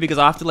quick for me because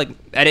I have to, like,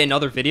 edit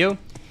another video?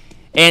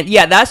 And,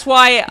 yeah, that's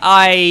why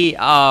I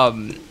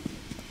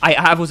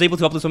was able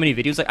to upload so many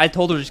videos. Like, I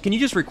told her, can you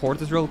just record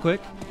this real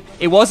quick?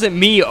 It wasn't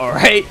me,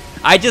 alright?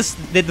 I just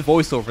did the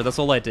voiceover, that's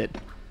all I did.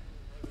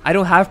 I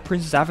don't have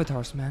princess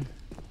avatars, man.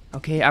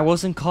 Okay, I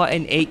wasn't caught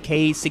in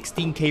 8K,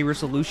 16K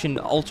resolution,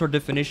 ultra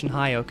definition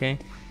high, okay?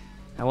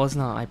 I was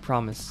not, I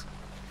promise.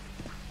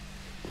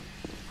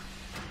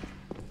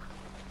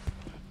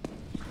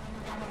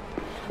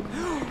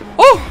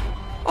 Oh!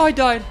 I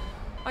died.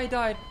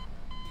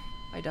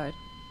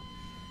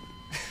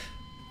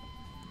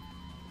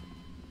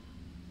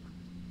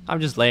 I'm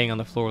just laying on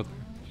the floor,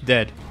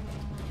 dead.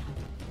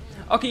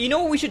 Okay, you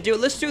know what we should do?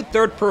 Let's do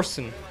third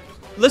person.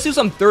 Let's do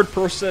some third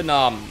person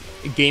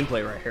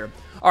gameplay right here.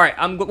 Alright,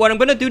 what I'm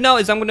gonna do now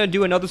is I'm gonna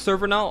do another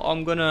server now.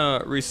 I'm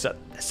gonna reset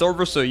the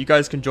server so you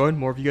guys can join.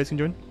 More of you guys can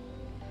join.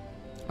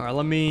 Alright,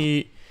 let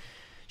me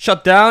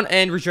shut down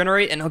and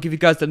regenerate, and I'll give you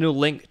guys the new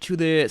link to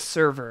the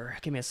server.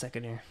 Give me a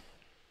second here.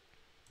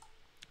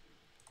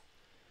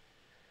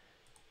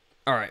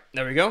 Alright,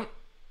 there we go.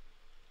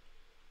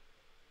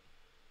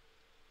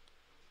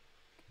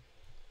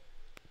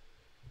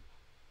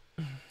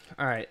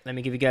 Alright, let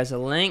me give you guys a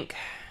link.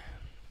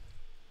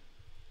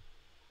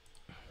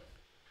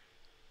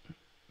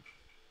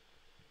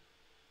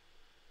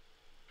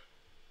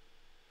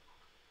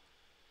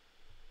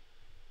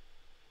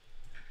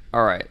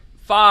 All right.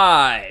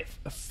 5,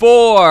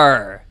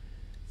 4,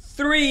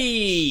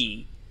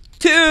 3,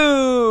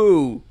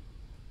 2,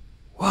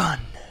 1.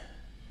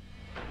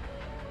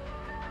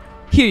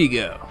 Here you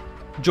go.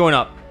 Join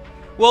up.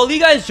 Well, you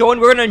guys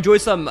join. We're gonna enjoy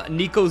some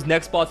Nico's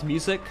Nextbots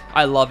music.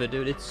 I love it,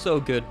 dude. It's so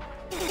good.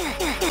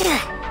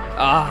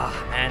 Ah,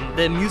 man,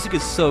 the music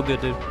is so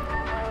good, dude.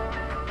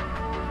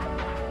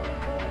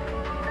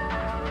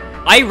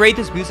 I rate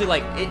this music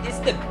like it's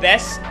the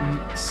best,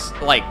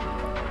 like,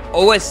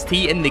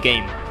 OST in the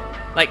game.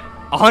 Like,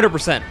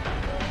 100%.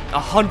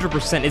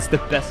 100%, it's the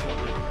best one.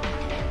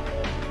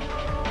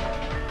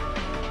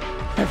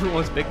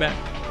 Everyone's Big Mac.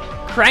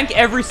 Crank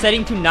every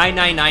setting to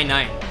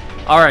 9999.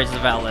 Alright, it's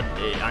valid.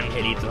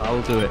 Angelito, I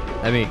will do it.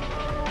 Let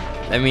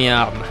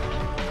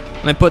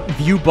me put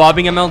view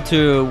bobbing amount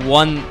to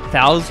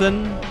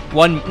 1,000.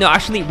 No,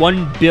 actually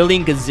 1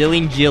 billion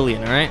gazillion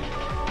jillion, alright?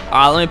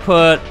 Let me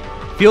put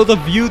field of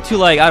view to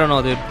like, I don't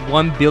know, dude.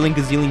 1 billion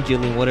gazillion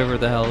jillion, whatever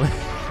the hell.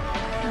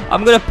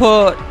 I'm gonna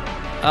put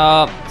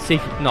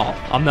safe. No,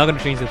 I'm not gonna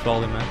change this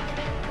volume, man.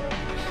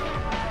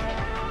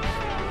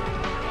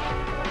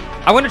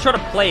 I want to try to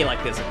play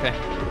like this, okay?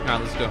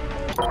 Alright, let's go.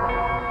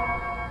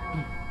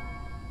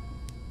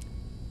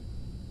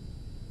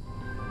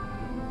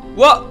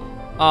 What?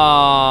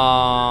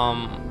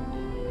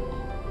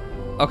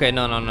 Okay,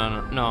 no.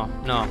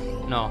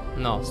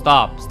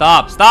 Stop.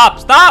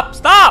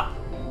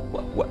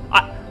 What?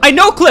 I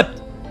no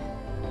clipped.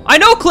 I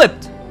no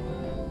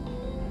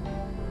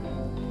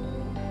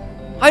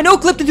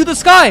clipped into the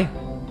sky.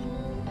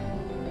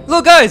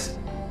 Look, guys.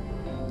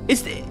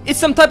 It's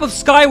some type of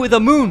sky with a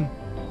moon.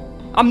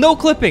 I'm no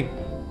clipping.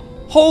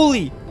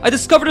 Holy! I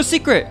discovered a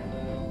secret,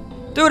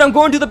 dude. I'm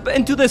going to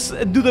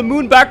the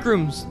moon back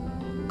rooms,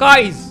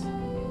 guys.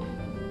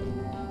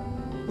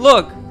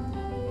 Look,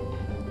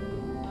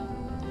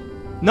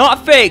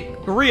 not fake,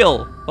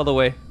 real. By the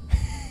way,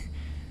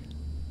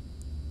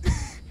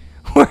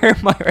 where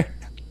am I right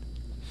now?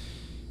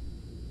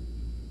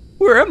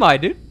 Where am I,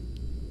 dude?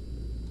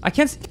 I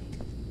can't see.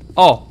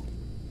 Oh.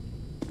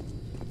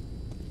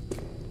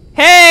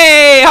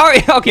 Hey, how are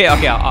you? Okay,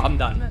 I'm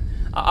done, man.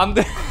 I'm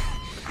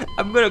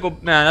gonna go,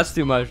 man. That's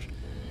too much.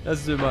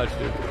 That's too much,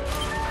 dude.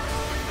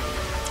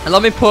 And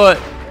let me put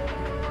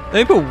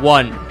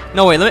 1.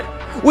 No, wait,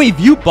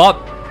 view Bob.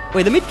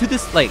 Wait, let me do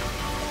this like.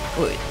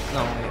 Wait,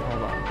 no, wait,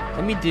 hold on.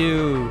 Let me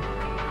do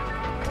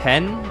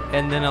 10,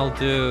 and then I'll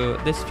do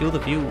this field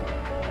of view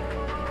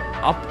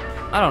up.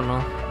 I don't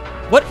know.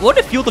 What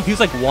if field of view is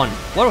like 1?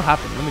 What will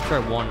happen? Let me try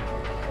 1.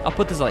 I'll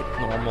put this like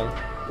normal.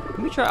 Let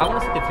me try. I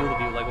want to see the field of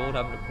view. Like, what would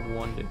happen if I put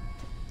 1, dude?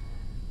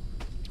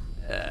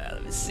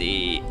 Let me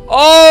see.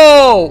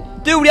 Oh,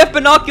 dude, we have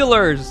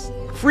binoculars.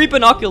 Free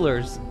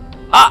binoculars.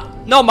 Ah,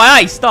 no, my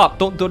eyes. Stop.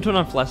 Don't turn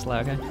on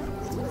flashlight. Okay.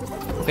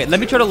 Okay, let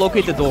me try to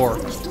locate the door.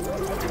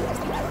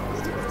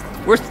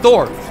 Where's the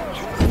door?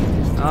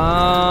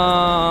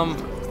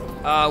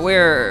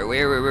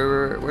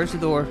 Where's the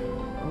door?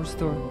 Where's the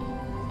door?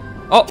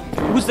 Oh,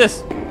 who's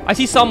this? I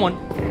see someone.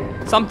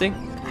 Something.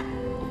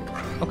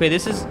 Okay,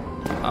 this is.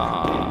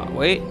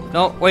 Wait.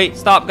 No, wait.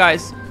 Stop,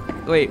 guys.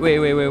 Wait.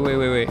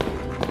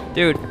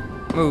 Dude,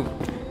 move.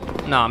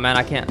 Nah, man,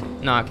 I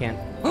can't. No, I can't.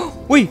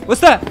 Wait, what's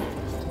that?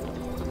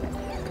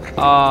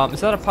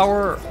 Is that a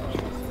power?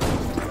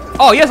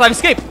 Oh, yes, I've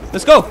escaped.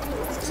 Let's go.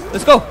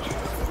 Let's go.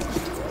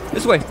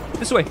 This way.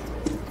 This way.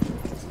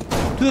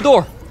 To the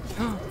door.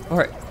 All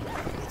right.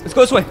 Let's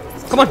go this way.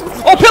 Come on.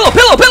 Oh, pillow.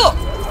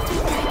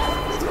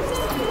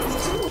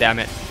 Damn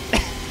it.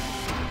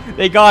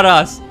 They got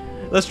us.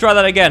 Let's try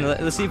that again.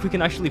 Let's see if we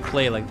can actually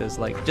play like this.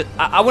 Like,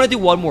 I want to do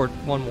one more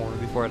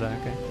before that.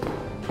 Okay.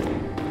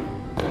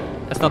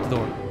 That's not the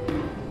door.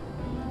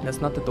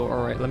 That's not the door.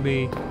 All right, let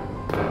me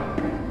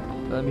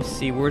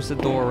see. Where's the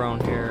door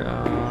around here?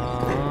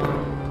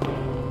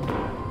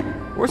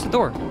 Where's the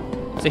door?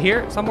 Is it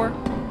here somewhere?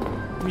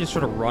 Let me just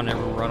sort of run.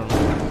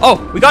 Oh,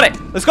 we got it.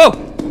 Let's go.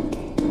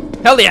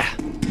 Hell yeah.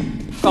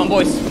 Come on,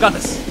 boys. We got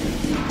this.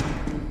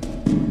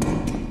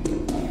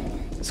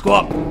 Let's go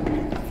up.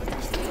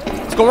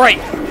 Let's go right.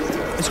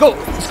 Let's go.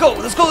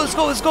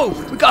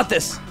 We got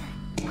this.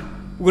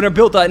 We're gonna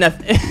build that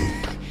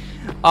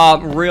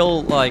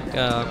real like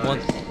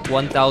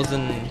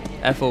 1000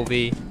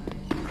 FOV.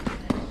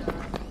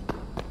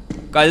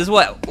 Guys, this is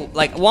what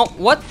like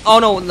what? Oh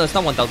no, it's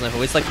not 1000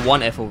 FOV. It's like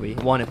 1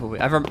 FOV. 1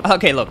 FOV.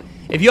 Okay, look.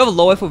 If you have a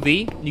low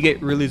FOV, you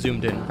get really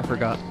zoomed in. I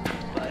forgot.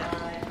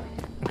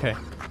 Okay.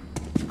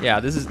 Yeah,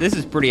 this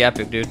is pretty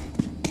epic, dude.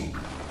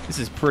 This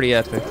is pretty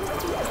epic.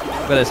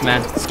 Look at this,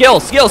 man.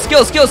 Skills.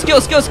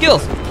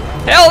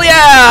 Hell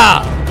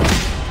yeah!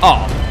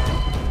 Oh.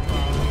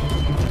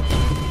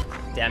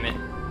 Damn it.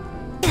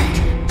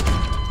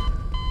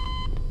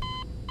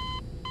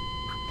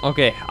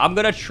 Okay, I'm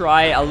gonna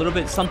try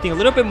something a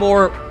little bit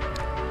more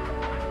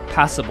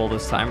passable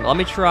this time. Let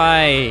me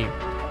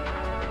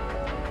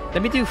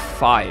do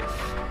 5.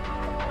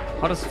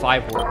 How does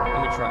 5 work?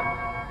 Let me try.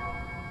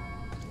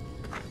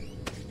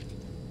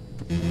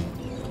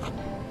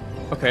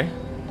 Okay,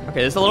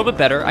 it's a little bit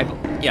better.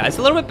 Yeah, it's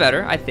a little bit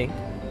better, I think.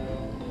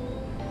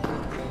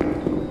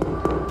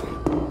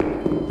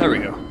 There we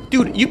go.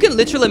 Dude, you can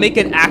literally make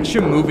an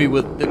action movie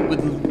with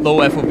low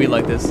FOV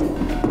like this.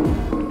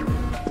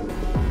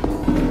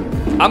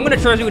 I'm gonna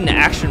try to do an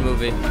action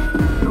movie.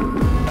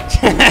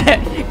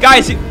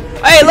 Guys,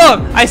 hey,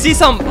 look! I see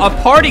some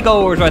party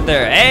goers right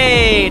there.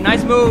 Hey,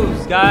 nice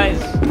moves, guys.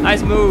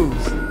 Nice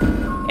moves.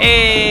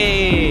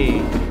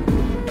 Hey.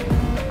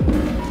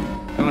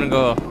 I'm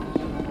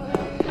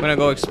gonna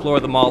go explore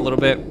the mall a little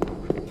bit.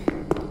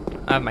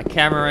 I have my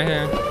camera right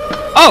here.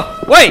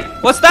 Oh, wait!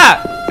 What's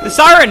that? The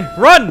siren!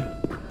 Run!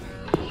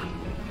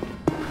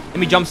 Let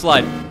me jump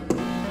slide.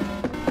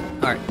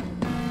 Alright.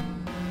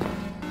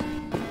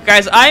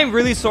 Guys, I am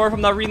really sorry if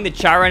I'm not reading the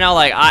chat right now.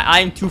 Like,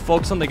 I'm too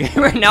focused on the game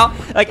right now.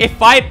 Like, if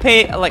I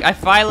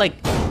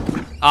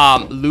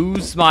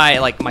lose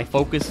my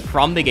focus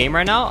from the game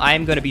right now, I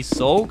am gonna be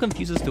so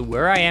confused as to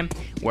where I am,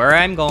 where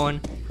I'm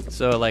going,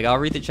 So like I'll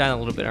read the chat a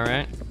little bit,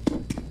 alright?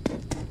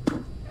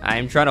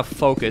 I'm trying to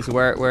focus.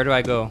 Where do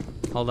I go?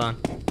 Hold on.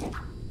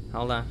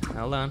 Let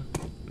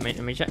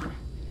me check.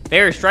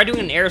 VarieZ, try doing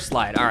an air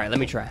slide. Alright, let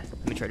me try.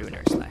 Let me try doing an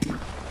air slide.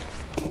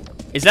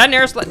 Is that an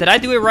air slide? Did I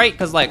do it right?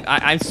 Because like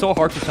I'm so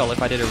hard to tell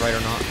if I did it right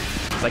or not.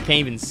 Because I can't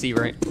even see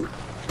right.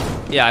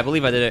 Yeah, I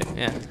believe I did it.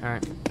 Yeah,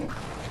 alright.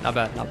 Not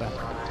bad, not bad.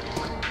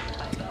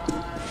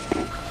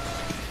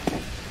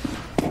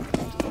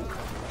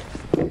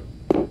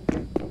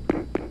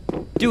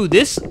 Dude,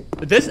 this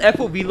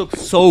FOV looks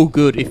so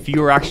good if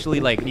you're actually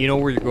like, you know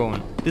where you're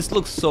going. This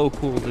looks so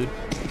cool, dude.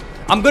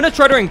 I'm gonna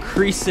try to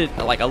increase it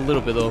like a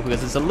little bit though,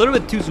 because it's a little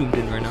bit too zoomed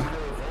in right now.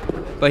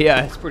 But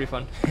yeah, it's pretty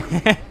fun.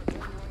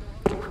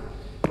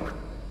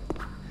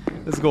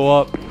 Let's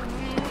go up.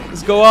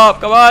 Let's go up,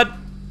 come on.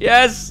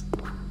 Yes.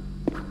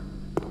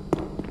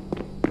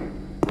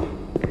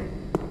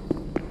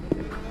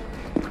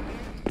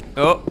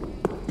 Oh.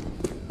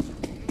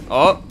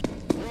 Oh.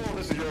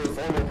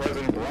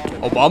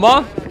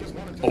 Obama?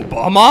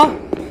 Obama?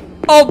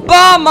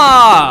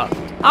 Obama!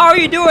 How are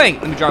you doing?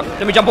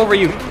 Let me jump over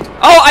you.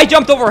 Oh, I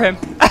jumped over him.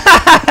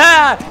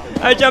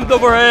 I jumped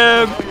over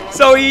him.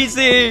 So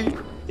easy.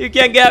 You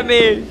can't get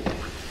me.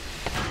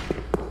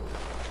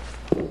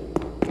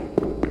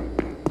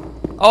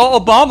 Oh,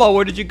 Obama,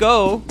 where did you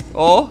go?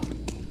 Oh,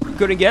 you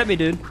couldn't get me,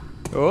 dude.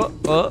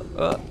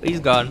 Oh, he's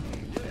gone.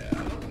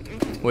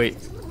 Wait,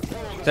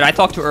 did I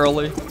talk too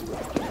early?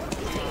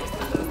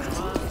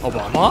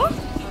 Obama?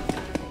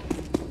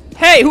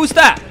 Hey, who's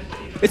that?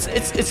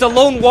 It's a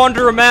lone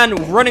wanderer man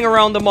running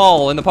around the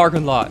mall in the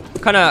parking lot.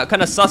 Kinda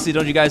sussy,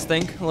 don't you guys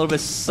think? A little bit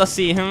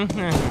sussy, huh?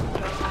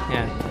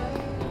 Yeah.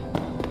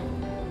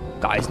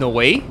 Guys, no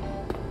way.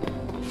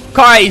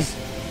 Guys,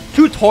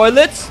 2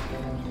 toilets?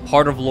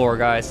 Part of lore,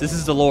 guys. This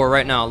is the lore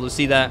right now. Let's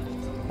see that.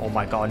 Oh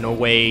my god, no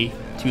way.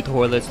 2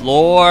 toilets.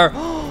 Lore.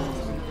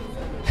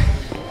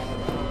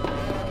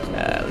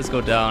 Yeah, let's go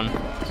down.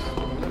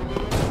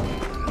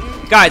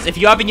 Guys, if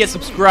you haven't yet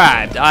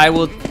subscribed, I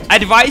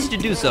advise you to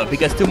do so,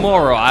 because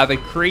tomorrow I have a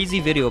crazy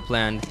video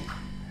planned.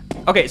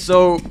 Okay,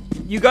 so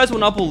you guys will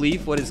not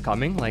believe what is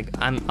coming.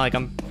 I'm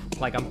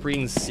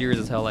freaking serious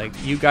as hell. Like,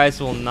 you guys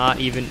will not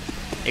even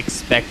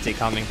expect it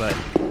coming, but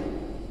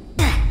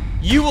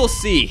you will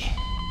see.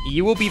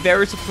 You will be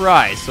very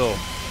surprised. So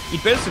you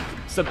better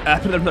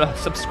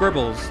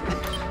subscribbles.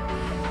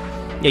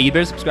 Yeah, you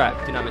better subscribe.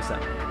 Do not miss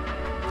that.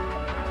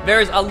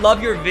 VarieZ, I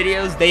love your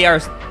videos. They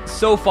are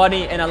so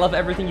funny, and I love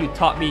everything you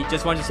taught me.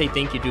 Just wanted to say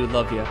thank you, dude.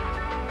 Love you.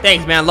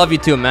 Thanks, man. Love you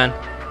too, man.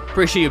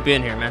 Appreciate you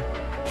being here, man.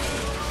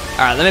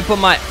 All right, let me put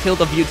my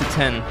field of view to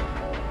 10.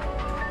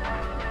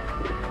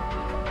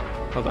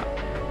 Hold on.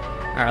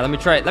 All right, let me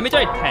try 10.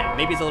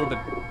 Maybe it's a little bit.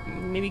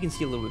 Maybe you can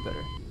see a little bit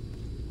better.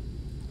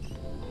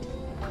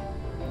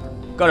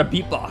 Got a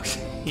beatbox.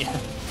 Yeah.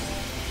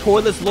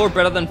 Toilet's lore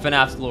better than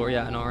FNAF's lore.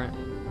 Yeah, I know, right?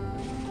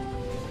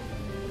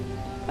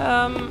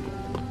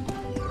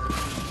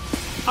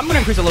 I'm gonna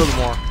increase a little bit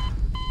more.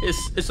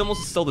 It's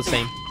almost still the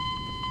same.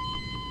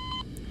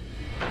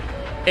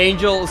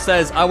 Angel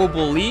says, I will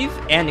believe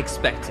and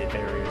expect it,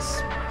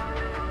 VarieZ.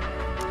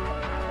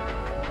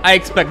 I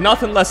expect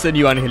nothing less than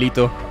you,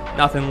 Angelito.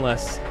 Nothing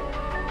less.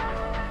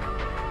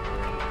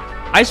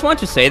 I just want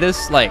to say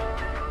this, like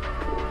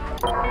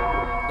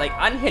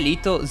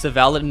Angelito,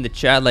 Zavalid in the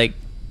chat, like,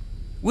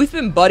 we've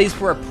been buddies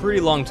for a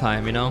pretty long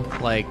time, you know?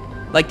 Like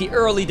the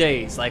early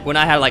days, like when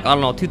I had like, I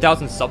don't know,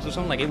 2,000 subs or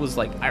something. Like, it was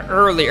like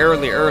early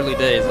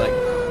days. Like,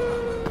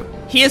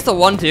 he is the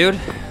one dude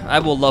I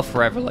will love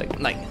forever. Like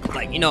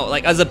you know,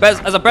 like as a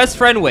best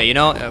friend way, you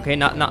know? Okay,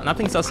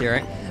 nothing sus here,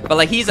 right? But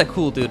like, he's a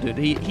cool dude.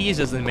 He is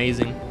just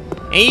amazing,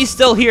 and he's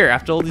still here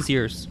after all these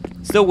years,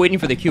 still waiting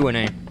for the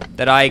Q&A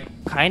that I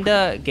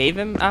kinda gave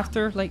him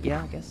after, like,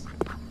 yeah, I guess.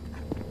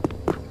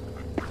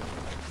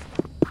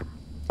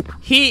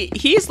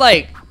 He's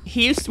like,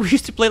 we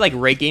used to play like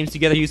raid games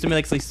together. He used to make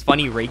like these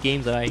funny raid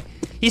games that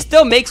he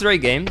still makes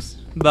raid games,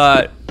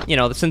 but you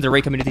know, since the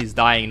raid community is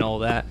dying and all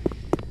that,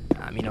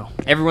 you know,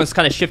 everyone's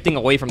kind of shifting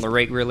away from the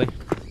raid, really,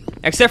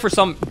 except for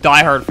some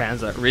diehard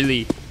fans that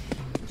really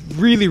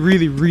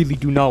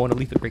do not want to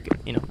leave the raid.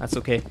 You know, that's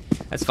okay,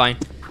 that's fine.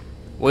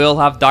 We'll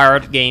have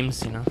diehard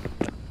games, you know.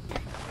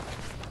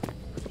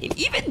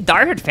 Even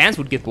diehard fans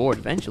would get bored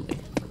eventually.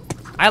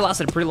 I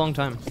lasted a pretty long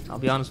time, I'll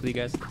be honest with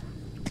you guys.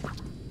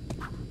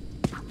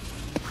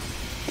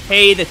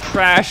 Hey, the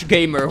trash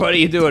gamer, what are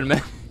you doing,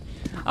 man?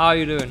 How are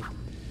you doing?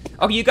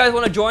 Okay, you guys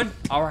want to join?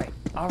 All right.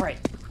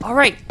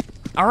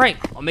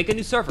 I'll make a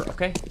new server,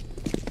 okay?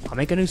 I'll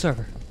make a new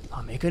server.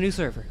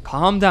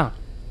 Calm down.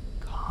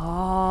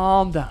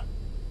 All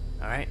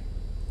right.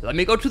 Let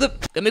me go to the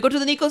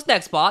Nico's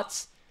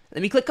Nextbots.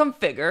 Let me click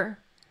configure.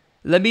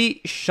 Let me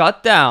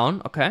shut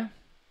down, okay?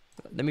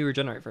 Let me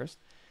regenerate first.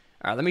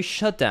 All right, let me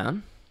shut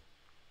down.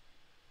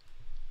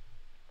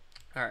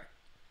 All right.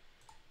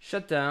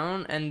 Shut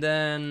down, and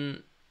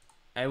then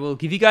I will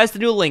give you guys the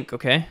new link,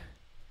 okay?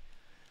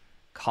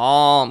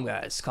 Calm,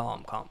 guys.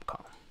 Calm.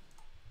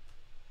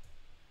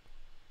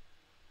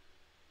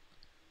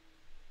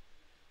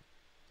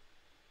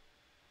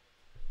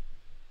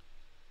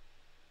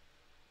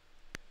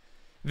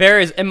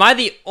 VarieZ, am I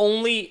the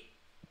only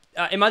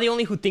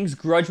who thinks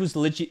Grudge was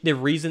legit the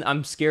reason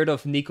I'm scared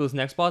of Nico's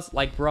Nextbots?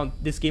 Like, bro,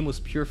 this game was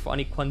pure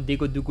funny.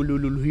 Quandigo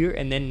dugululu here,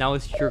 and then now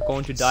it's you're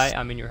going to die.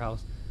 I'm in your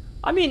house.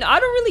 I mean, I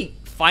don't really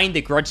find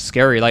the Grudge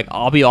scary. Like,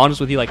 I'll be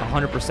honest with you, like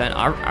 100%.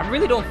 I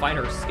really don't find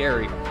her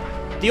scary.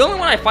 The only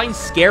one I find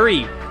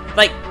scary,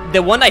 like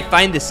the one I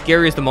find the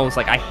scariest the most,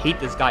 like I hate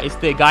this guy. It's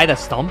the guy that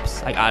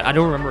stumps. Like I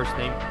don't remember his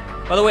name.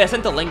 By the way, I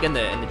sent the link in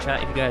the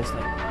chat if you guys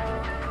like.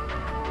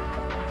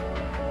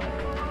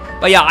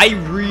 But yeah, I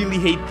really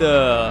hate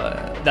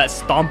that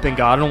stomping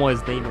guy. I don't know what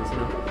his name is. You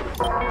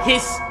know?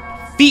 His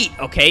feet,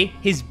 okay?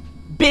 His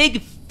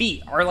big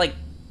feet are like,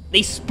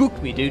 they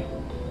spook me, dude.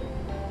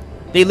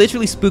 They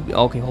literally spook me.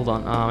 Okay, hold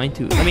on. Let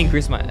me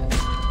increase my.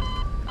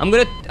 I'm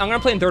gonna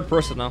play in third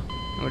person now.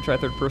 I'm gonna try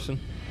third person.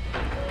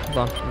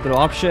 Hold on. Go to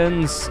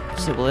options,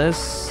 disable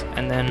this,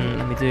 and then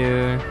let me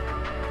do.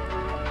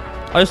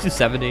 I'll just do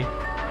 70.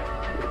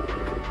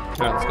 Alright,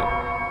 let's go.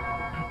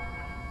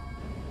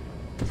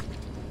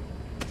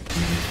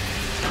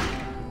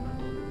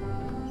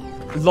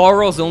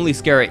 Laurel's only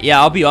scary. Yeah,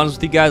 I'll be honest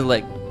with you guys.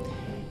 Like,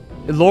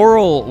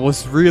 Laurel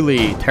was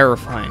really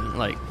terrifying.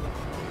 Like,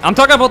 I'm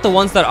talking about the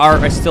ones that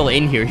are still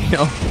in here, you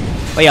know.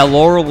 But yeah,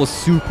 Laurel was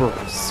super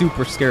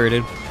scary,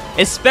 dude.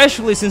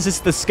 Especially since it's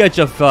the sketch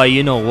of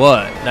you know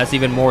what. That's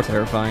even more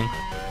terrifying.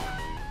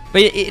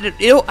 But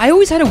I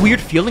always had a weird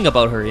feeling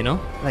about her, you know.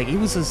 Like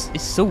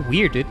it's so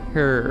weird, dude.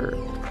 Her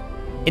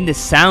in the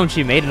sound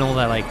she made and all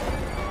that, like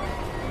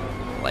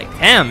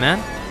damn, man.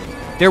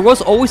 There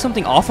was always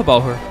something off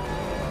about her.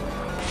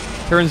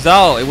 Turns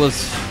out it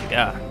was,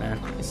 yeah, man.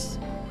 It's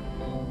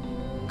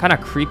kind of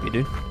creepy,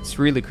 dude. It's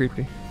really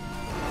creepy.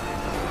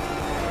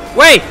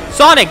 Wait,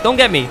 Sonic, don't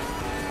get me.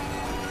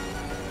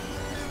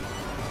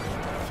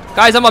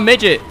 Guys, I'm a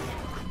midget.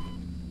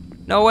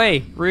 No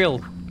way,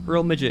 real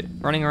midget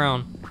running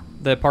around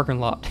the parking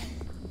lot.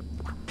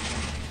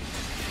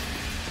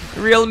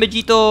 Real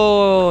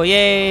midgito,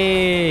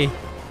 yay!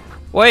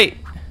 Wait.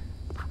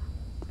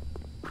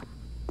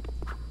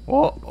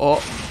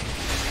 Oh.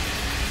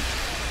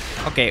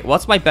 Okay,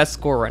 what's my best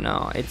score right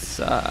now? It's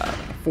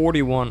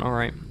 41. All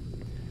right,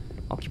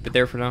 I'll keep it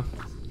there for now.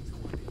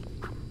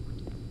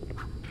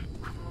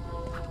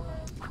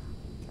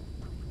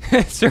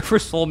 Surfer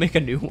Soul, make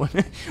a new one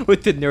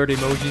with the nerd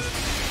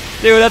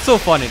emojis. Dude, that's so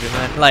funny, dude,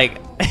 man.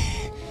 Like,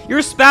 you're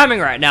spamming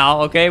right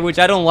now, okay? Which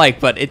I don't like,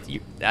 but the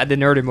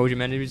nerd emoji,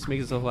 man, it just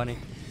makes it so funny.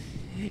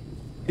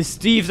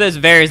 Steve says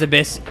VarieZ the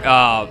best.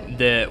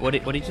 What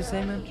did you just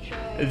say, man?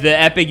 The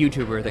epic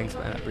YouTuber. Thanks,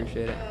 man. I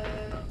appreciate it.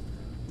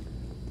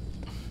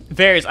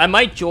 VarieZ, I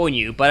might join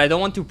you, but I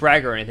don't want to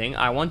brag or anything.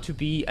 I want to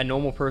be a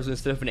normal person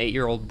instead of an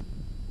 8-year-old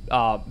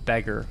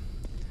beggar.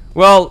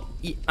 Well,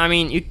 I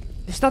mean,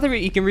 there's nothing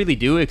you can really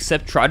do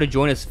except try to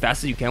join as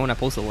fast as you can when I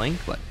post a link,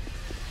 but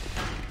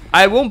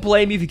I won't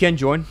blame you if you can't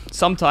join.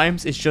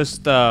 Sometimes it's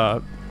just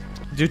due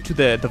to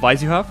the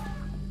device you have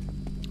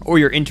or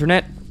your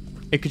internet.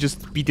 It could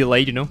just be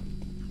delayed, you know.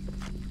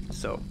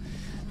 So,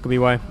 could be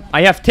why.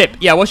 I have tip.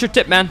 Yeah, what's your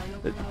tip, man?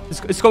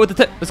 Let's go with the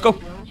tip. Let's go.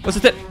 What's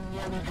the tip?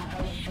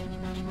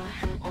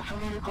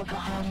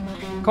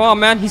 Come on,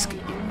 man. He's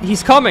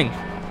coming.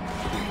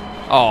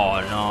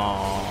 Oh no.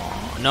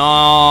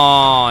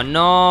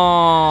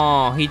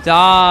 He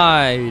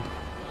died.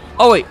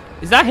 Oh wait,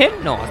 is that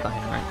him? No, it's not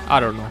him, right? I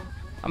don't know.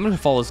 I'm gonna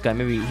follow this guy.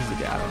 Maybe he's the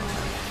guy. I don't know.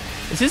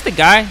 Is this the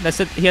guy that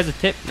said he has a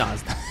tip? No,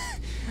 it's not.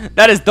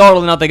 That is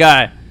totally not the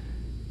guy.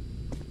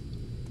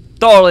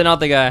 Totally not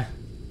the guy.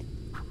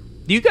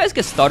 Do you guys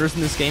get stutters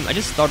in this game? I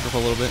just stuttered for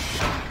a little bit.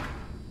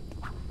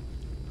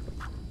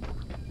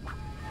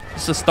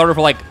 Just a stutter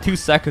for like 2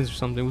 seconds or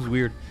something. It was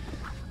weird.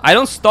 I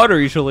don't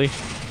stutter usually.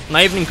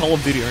 Not even in Call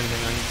of Duty or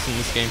anything. I'm just in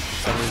this game for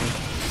some reason.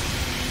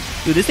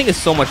 Dude, this thing is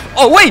so much fun.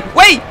 Oh, wait!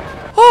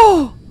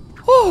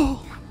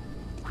 Oh!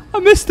 I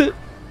missed it.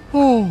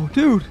 Oh,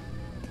 dude.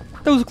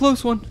 That was a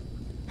close one.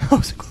 That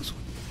was a close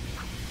one.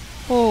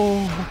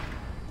 Oh.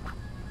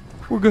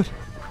 We're good.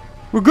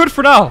 We're good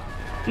for now.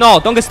 No,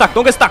 don't get stuck.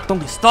 Don't get stuck. Don't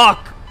get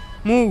stuck.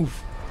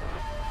 Move.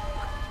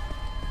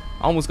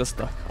 Almost got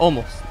stuck.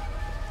 Almost.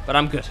 But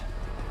I'm good.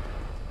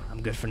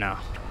 I'm good for now.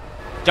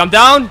 Jump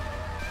down.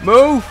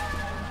 Move.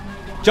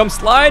 Jump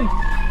slide.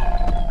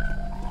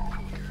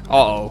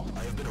 Uh-oh.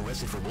 I have been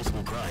arrested for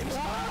multiple crimes.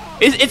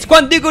 It's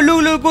Quandigo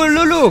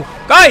Lulu.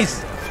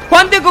 Guys.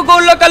 Quandigo go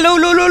look at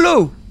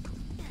Lulu.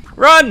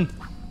 Run.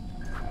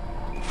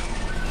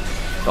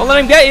 Don't let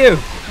him get you.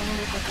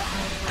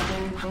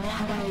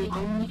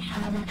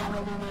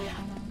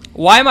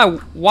 Why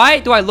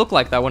do I look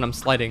like that when I'm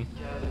sliding?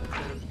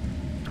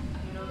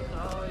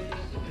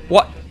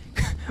 What?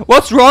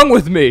 What's wrong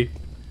with me?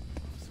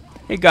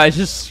 Hey guys,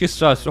 just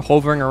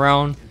hovering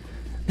around.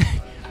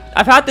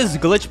 I've had this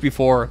glitch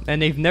before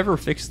and they've never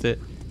fixed it.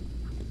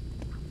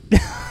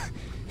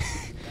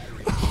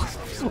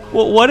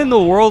 What in the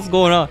world's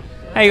going on?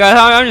 Hey guys,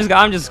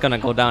 I'm just gonna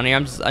go down here.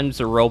 I'm just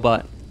a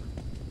robot.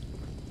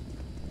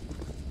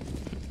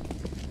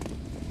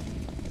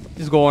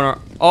 Just going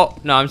on. Oh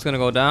no, I'm just gonna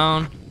go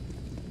down.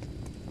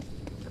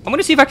 I'm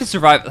gonna see if I can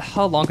survive.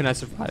 How long can I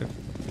survive?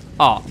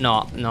 Oh,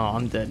 no,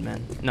 I'm dead,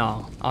 man.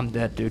 No, I'm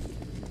dead, dude.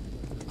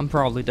 I'm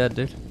probably dead,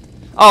 dude.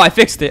 Oh, I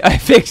fixed it. I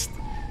fixed.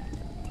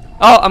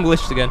 Oh, I'm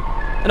glitched again.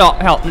 No,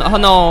 hell, no,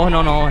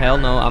 hell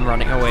no. I'm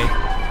running away.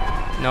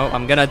 No,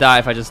 I'm gonna die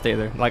if I just stay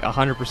there. Like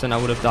 100% I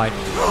would have died.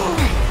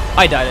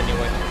 I died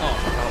anyway.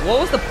 Oh,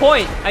 what was the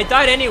point? I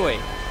died anyway.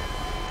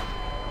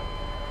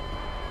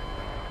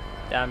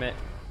 Damn it.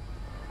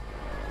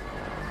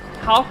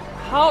 How,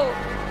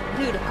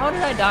 dude, how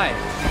did I die?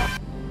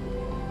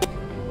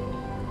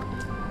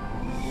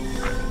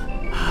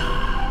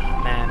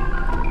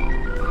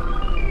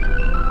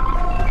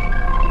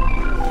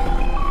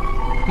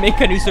 Make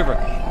a new server,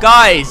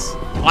 guys.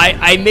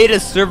 I made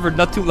a server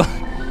not too long.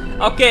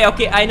 Okay,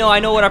 I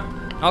know what I.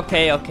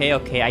 Okay,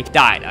 I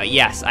died.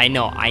 Yes, I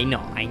know.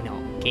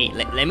 Okay,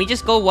 let me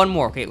just go one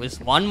more. Okay, it was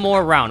one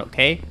more round.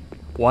 Okay,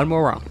 one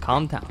more round.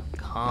 Calm down.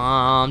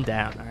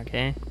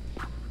 Okay,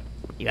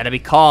 you gotta be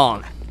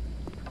calm.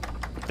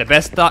 The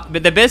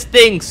best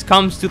things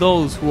comes to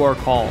those who are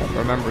calm.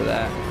 Remember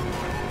that.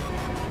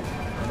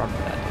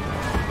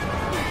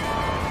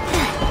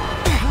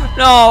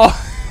 No.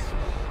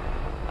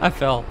 I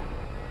fell.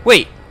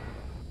 Wait,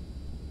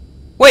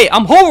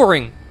 I'm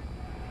hovering.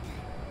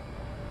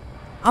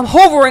 I'm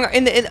hovering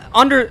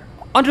under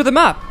the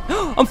map.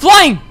 I'm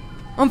flying.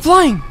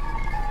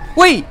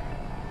 Wait,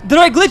 did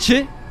I glitch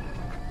it?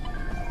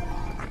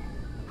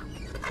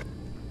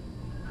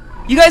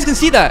 You guys can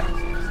see that.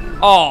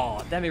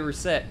 Oh, that may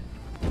reset.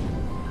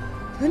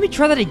 Let me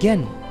try that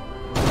again.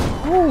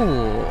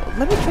 Oh,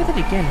 let me try that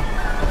again.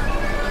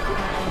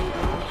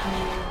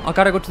 I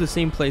gotta go to the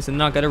same place and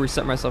now I gotta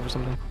reset myself or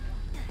something.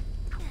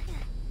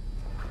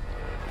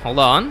 Hold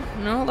on.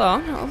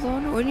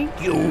 We need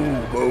you.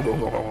 Go.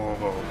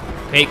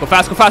 Okay, go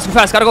fast.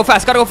 Gotta go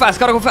fast. There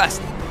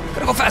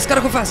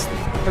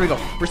we go.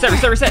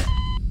 Reset.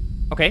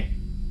 Okay.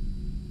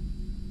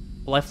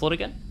 Will I float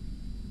again?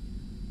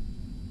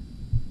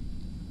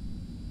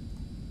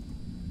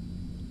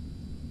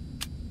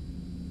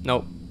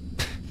 Nope.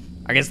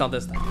 I guess not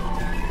this time.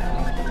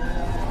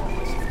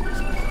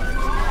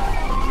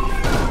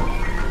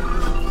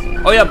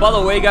 Oh yeah, by the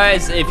way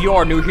guys, if you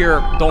are new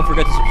here, don't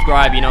forget to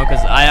subscribe, you know,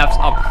 because I have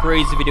a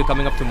crazy video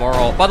coming up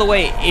tomorrow. By the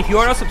way, if you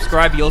are not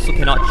subscribed, you also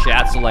cannot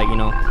chat, so like, you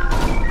know,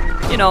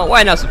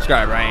 why not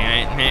subscribe,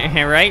 right?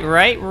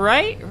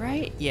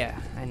 Right? Yeah,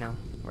 I know,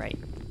 right.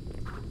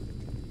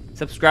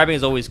 Subscribing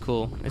is always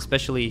cool,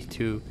 especially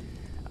to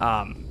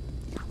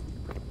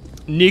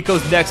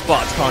Nico's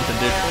Nextbots content,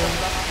 dude.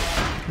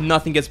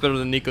 Nothing gets better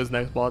than Nico's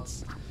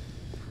Nextbots.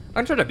 I'm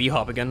gonna try to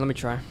B-hop again, let me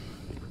try.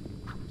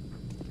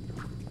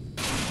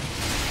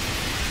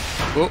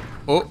 Oh.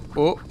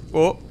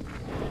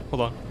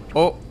 Hold on.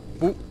 Oh.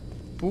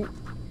 Boo.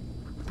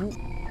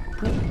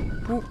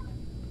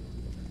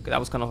 Okay, that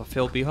was kind of a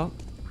failed B-hop.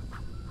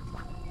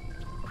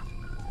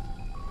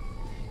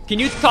 Can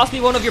you toss me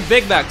one of your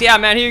Big Macs? Yeah,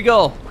 man, here you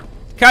go.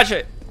 Catch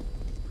it.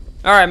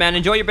 Alright, man,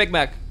 enjoy your Big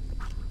Mac.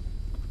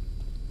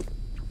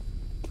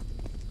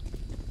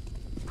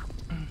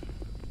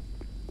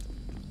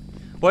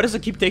 Why does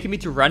it keep taking me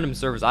to random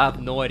servers? I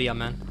have no idea,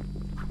 man.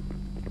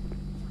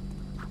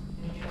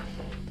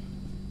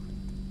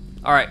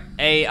 Alright,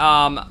 hey,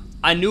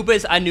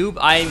 Anubis, I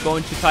am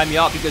going to time you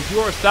out because you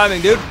are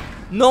spamming, dude.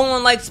 No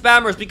one likes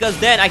spammers because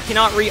then I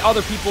cannot read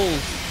other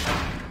people's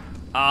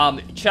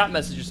chat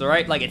messages,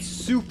 alright? Like, it's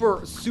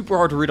super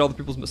hard to read other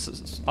people's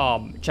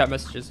chat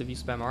messages if you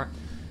spam, alright?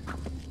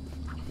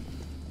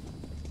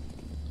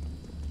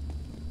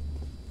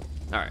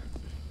 Alright.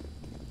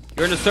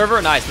 You're in the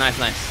server? Nice.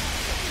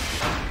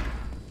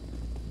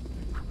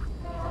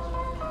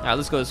 Alright,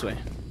 let's go this way.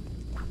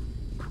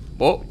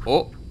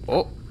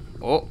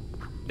 Oh.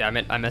 Damn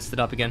it, I messed it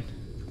up again.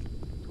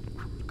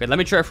 Okay, let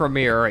me try from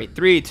here. Alright,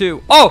 3,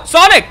 2. Oh,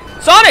 Sonic!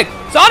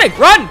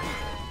 Run!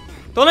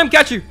 Don't let him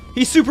catch you.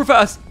 He's super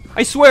fast.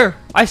 I swear.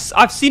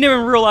 I've seen him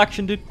in real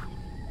action, dude.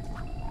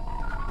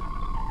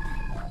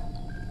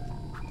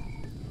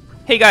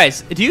 Hey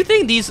guys, do you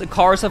think these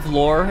cars have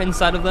lore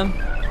inside of them?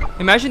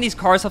 Imagine these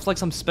cars have like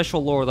some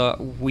special lore that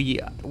we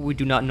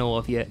do not know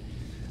of yet.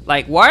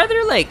 Like, why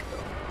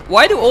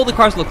do all the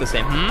cars look the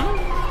same?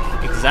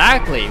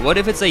 Exactly. What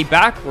if it's a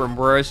backroom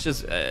where it's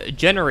just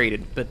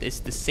generated, but it's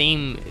the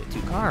same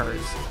two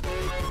cars,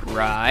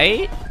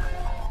 right?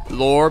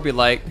 Lore be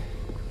like,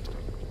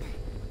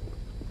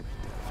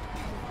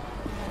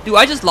 dude,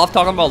 I just love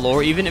talking about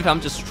lore, even if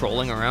I'm just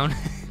trolling around.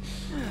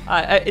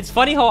 It's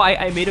funny how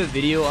I made a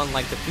video on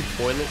like the two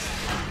toilets.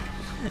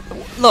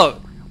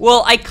 Look,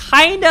 well, I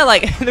kinda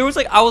like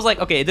I was like,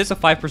 okay, there's a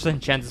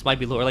 5% chance this might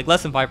be lore, like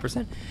less than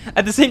 5%.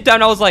 At the same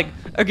time, I was like,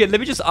 okay, let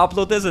me just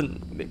upload this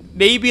and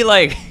maybe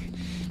like.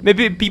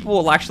 Maybe people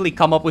will actually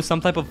come up with some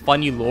type of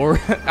funny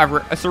lore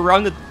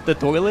surrounding the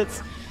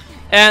toilets.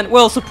 And,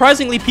 well,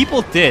 surprisingly,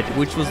 people did,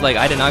 which was, like,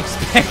 I did not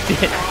expect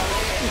it.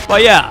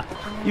 But, yeah,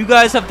 you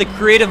guys have the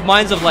creative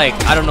minds of, like,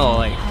 I don't know,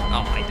 like,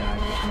 oh, I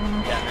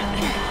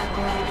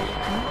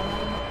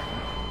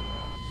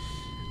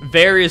died.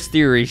 Various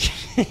theories.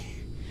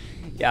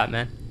 Yeah,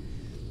 man.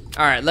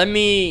 Alright, let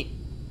me...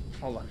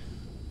 Hold on.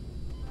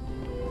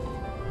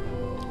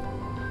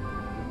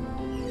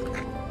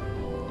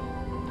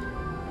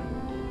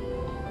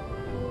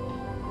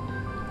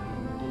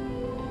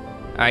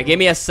 Alright, give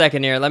me a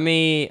second here. Let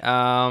me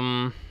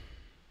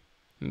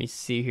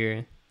see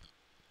here.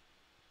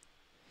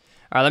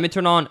 Alright, let me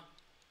turn on.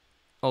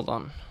 Hold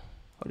on.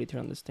 How do you turn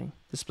on this thing?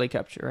 Display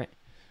capture, right?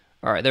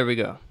 Alright, there we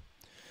go.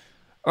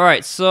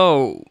 Alright,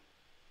 so.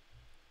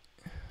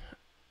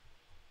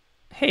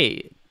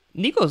 Hey,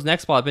 Nico's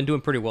Nextbot has been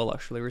doing pretty well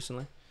actually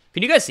recently.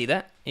 Can you guys see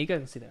that? You guys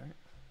can see that, right?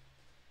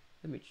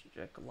 Let me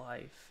check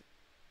live.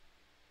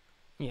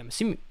 Yeah, I'm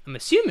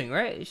assuming,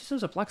 right? It just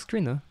shows a black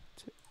screen though.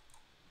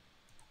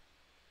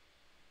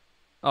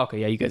 Okay,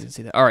 yeah, you guys can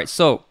see that. All right,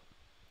 so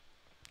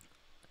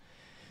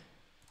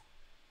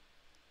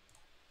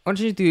why don't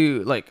you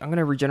do like I'm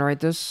gonna regenerate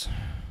this.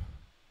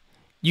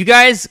 You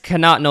guys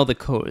cannot know the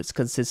codes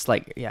because it's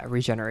like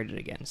regenerated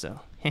again. So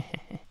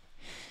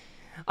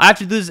I have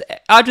to do this.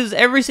 I have to do this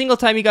every single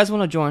time you guys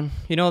want to join.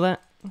 You know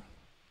that?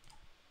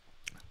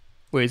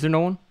 Wait, is there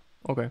no one?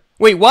 Okay.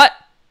 Wait, what?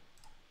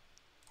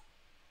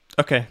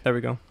 Okay, there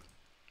we go.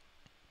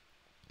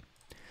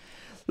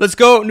 Let's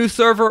go, new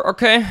server.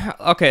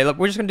 Okay, look,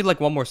 we're just gonna do like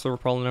one more server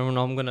problem. I don't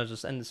know. I'm gonna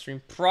just end the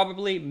stream.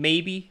 Probably,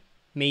 maybe,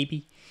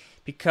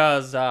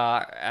 because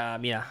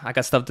yeah, I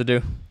got stuff to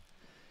do.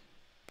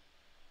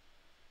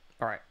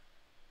 All right,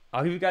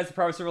 I'll give you guys the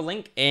private server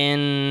link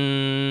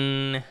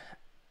in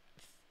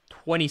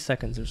 20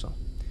 seconds or so.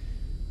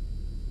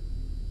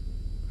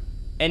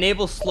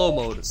 Enable slow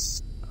mode.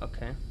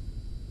 Okay.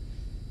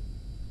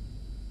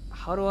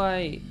 How do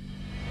I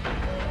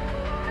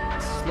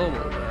slow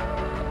mode?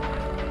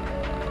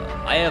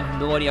 I have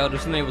no idea how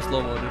to enable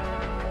slow mode.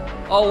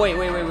 Oh wait.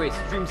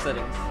 Stream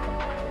settings.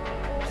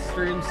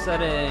 Stream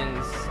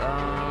settings.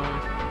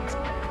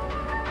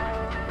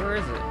 Where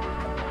is it?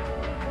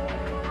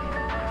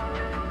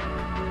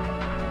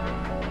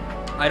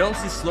 I don't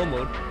see slow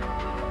mode.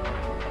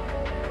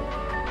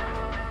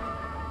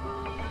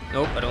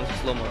 Nope, I don't see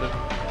slow mode.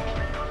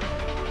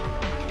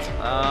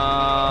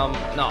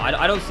 No,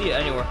 I don't see it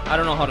anywhere. I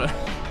don't know how to.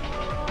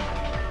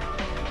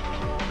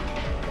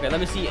 Okay, let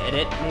me see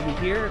edit. Maybe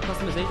here,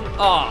 customization.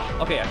 Oh,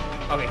 okay.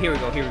 Okay, here we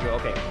go.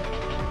 Okay.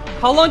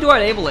 How long do I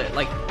enable it?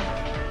 Like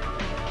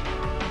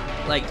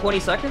 20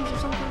 seconds or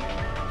something?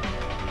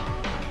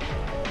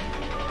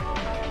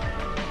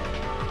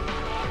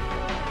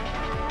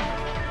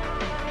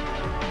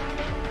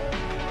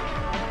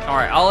 All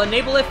right, I'll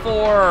enable it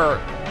for.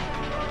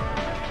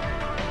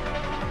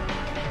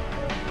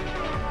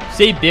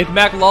 Say Big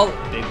Mac, lol.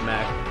 Big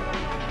Mac.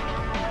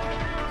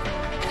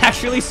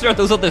 Actually, sir,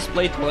 those are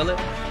display toilet.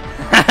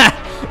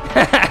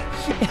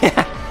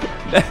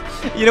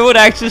 You know what?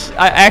 I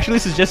actually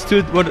suggest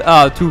to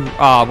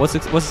what's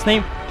his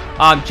name?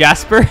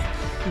 Jasper,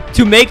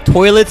 to make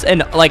toilets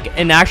and like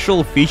an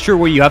actual feature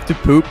where you have to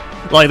poop.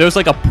 Like there's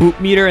like a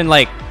poop meter and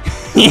like.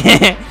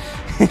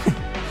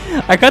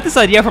 I got this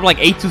idea from like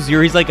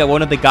A2Z. He's like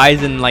one of the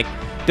guys in like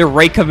the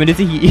Ray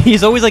community.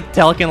 He's always like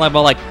talking like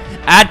about like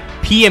add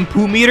pee and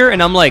poo meter,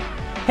 and I'm like,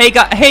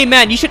 hey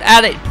man, you should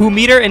add a poo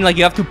meter and like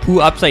you have to poo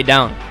upside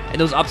down, and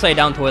those upside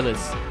down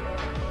toilets.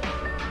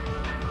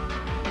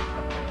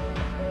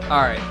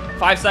 All right,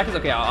 5 seconds.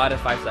 Okay, I'll add it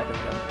 5 seconds.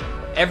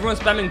 Everyone's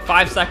spamming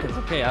 5 seconds.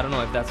 Okay, I don't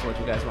know if that's what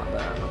you guys want,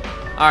 but I don't know.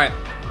 All right,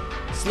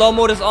 slow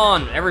mode is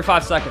on every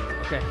 5 seconds.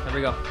 Okay, there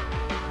we go.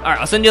 All right,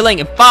 I'll send you a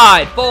link in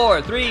 5,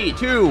 4, 3,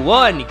 2,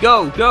 1.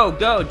 Go,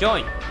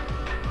 join.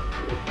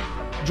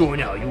 Join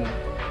now, you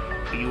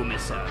will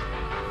miss out.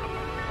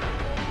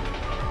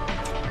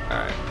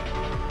 Alright.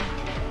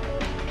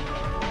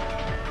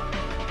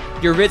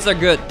 Your vids are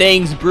good.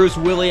 Thanks, Bruce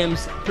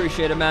Williams.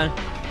 Appreciate it, man.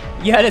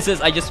 Yeah, this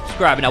is. I just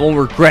subscribed and I won't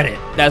regret it.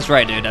 That's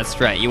right, dude. That's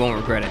right. You won't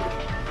regret it.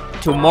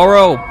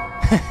 Tomorrow.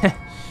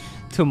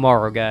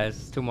 Tomorrow,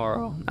 guys.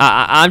 Tomorrow.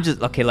 I'm just.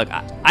 Okay, look.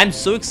 I'm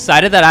so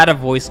excited that I had a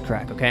voice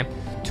crack, okay?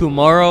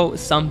 Tomorrow,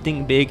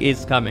 something big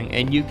is coming.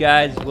 And you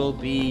guys will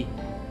be.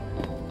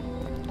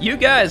 You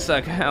guys.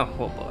 Oh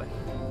boy.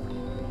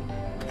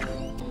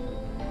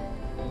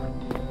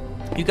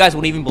 You guys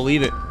won't even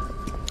believe it.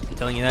 I'm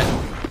telling you that.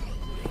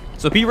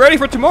 So be ready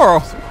for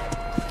tomorrow.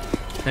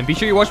 And be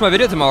sure you watch my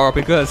video tomorrow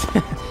because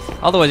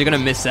otherwise you're gonna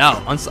miss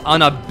out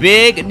on a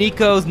big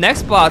Nico's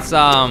Nextbots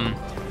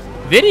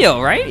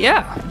video, right?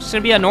 Yeah. It's just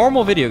gonna be a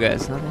normal video,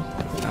 guys. Alright,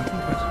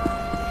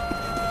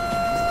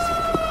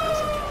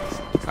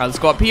 let's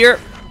go up here.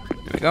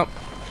 There we go.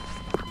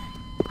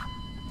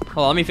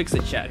 Hold on, let me fix the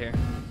chat here.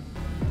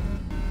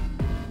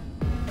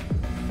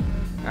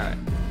 Alright.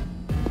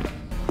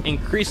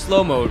 Increase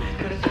slow mode.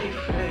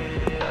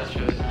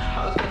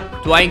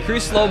 Do I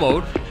increase slow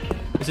mode?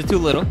 Is it too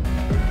little?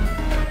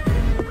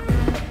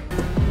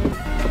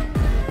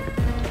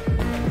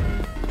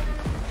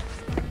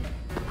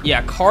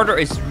 Yeah, Carter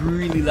is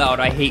really loud.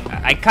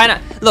 I kind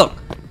of look.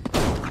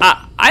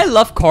 I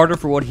love Carter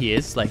for what he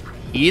is. Like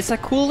he is a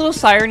cool little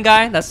siren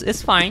guy.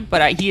 It's fine.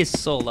 But he is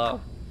so loud.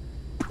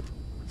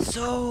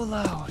 So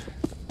loud.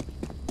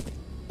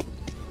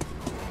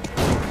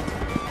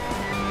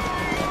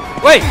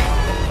 Wait.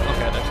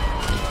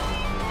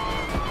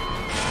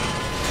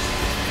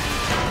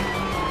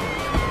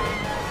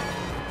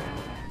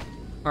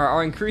 Alright,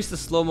 I'll increase the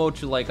slow mode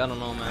to like, I don't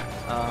know, man.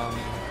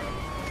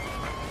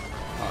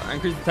 I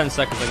increased to 10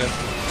 seconds, I guess.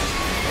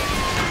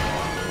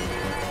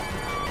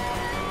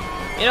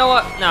 You know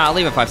what? Nah, I'll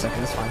leave it 5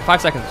 seconds. It's fine. 5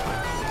 seconds is fine.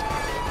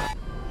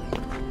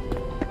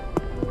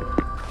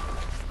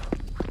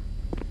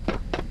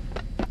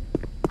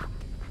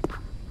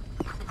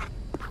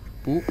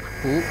 Ooh,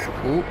 ooh,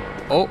 ooh.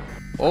 Oh,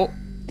 oh.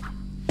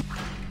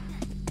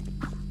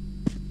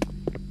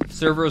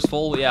 Server is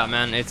full. Yeah,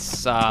 man.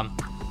 It's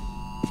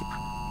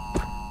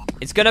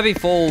gonna be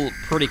full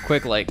pretty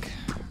quick, like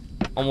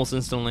almost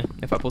instantly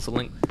if I post a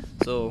link.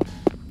 So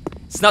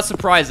it's not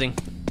surprising.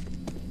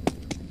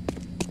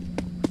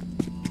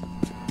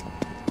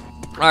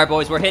 Alright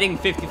boys, we're hitting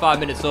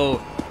 55 minutes,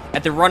 so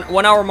at the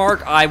 1 hour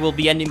mark I will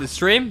be ending the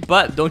stream,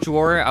 but don't you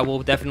worry, I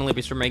will definitely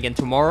be streaming again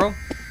tomorrow,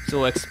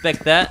 so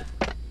expect that.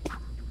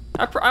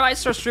 I might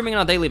start streaming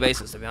on a daily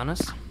basis, to be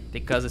honest,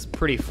 because it's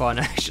pretty fun.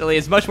 Actually,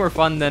 it's much more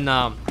fun than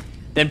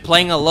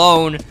playing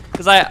alone,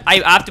 because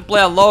I have to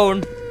play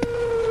alone.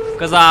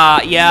 Cause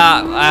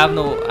yeah, I have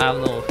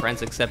no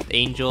friends except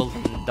Angel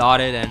and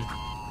Dotted and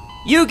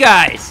you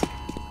guys.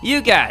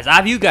 I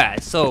have you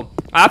guys, so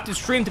I have to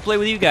stream to play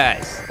with you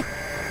guys.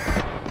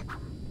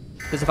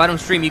 Cause if I don't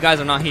stream, you guys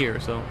are not here,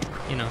 so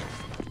you know,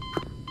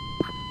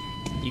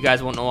 you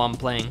guys won't know I'm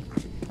playing.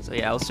 So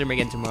yeah, I'll stream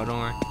again tomorrow. Don't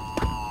worry.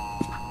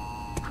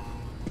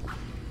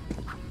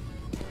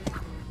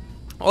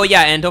 Oh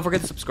yeah, and don't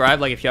forget to subscribe,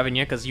 like if you haven't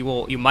yet, cause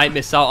you might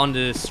miss out on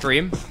the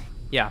stream.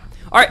 Yeah.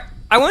 All right.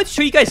 I wanted to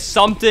show you guys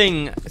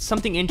something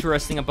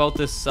interesting about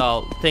this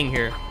thing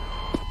here.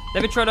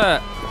 Let me try to.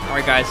 All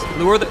right, guys,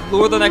 lure the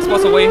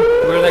Nextbots away.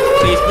 Lure the next,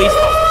 please.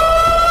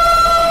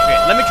 Okay,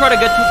 let me try to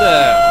get to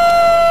the.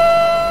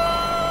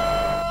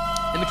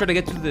 Let me try to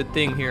get to the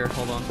thing here.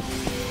 Hold on.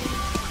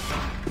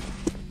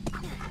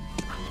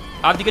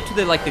 I have to get to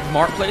the the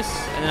mart place,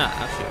 and then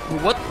actually,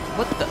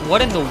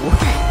 what in the world?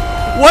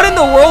 What in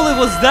the world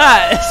was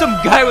that? Some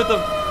guy with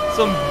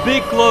some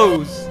big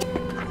clothes.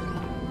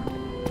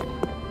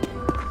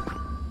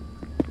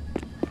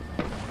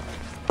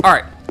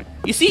 Alright,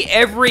 you see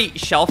every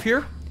shelf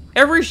here?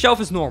 Every shelf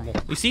is normal.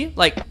 You see?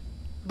 Like,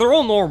 they're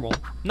all normal.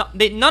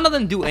 None of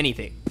them do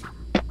anything.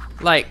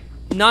 Like,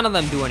 none of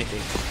them do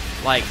anything.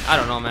 Like, I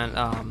don't know, man.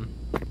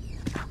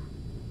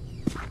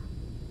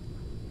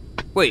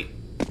 Wait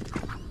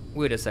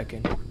a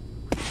second.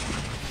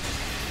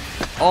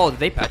 Oh, did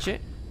they patch it?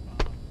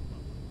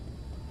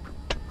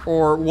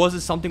 Or was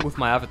it something with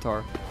my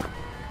avatar?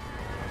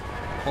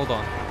 Hold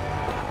on.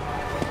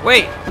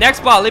 Wait,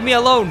 Nextbot, leave me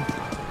alone.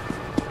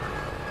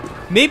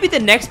 Maybe the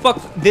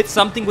Nextbot did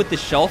something with the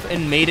shelf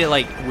and made it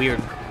like weird.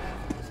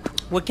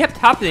 What kept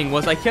happening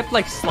was I kept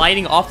like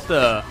sliding off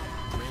the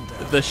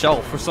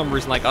shelf for some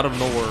reason, like out of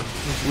nowhere. It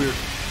was weird.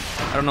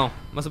 I don't know.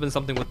 Must have been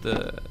something with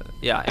the.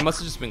 Yeah, it must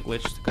have just been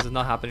glitched because it's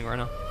not happening right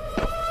now.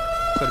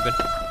 Could have been.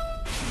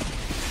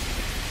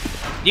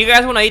 Do you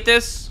guys want to eat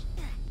this?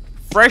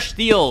 Fresh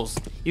deals.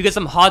 You get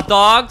some hot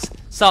dogs,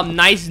 some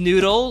nice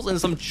noodles,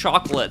 and some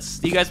chocolates.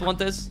 Do you guys want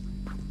this?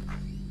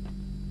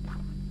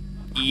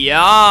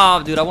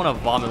 Yeah, dude, I want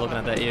to vomit looking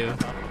at that. You.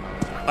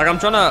 Like I'm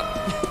trying to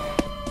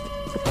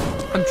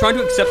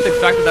accept the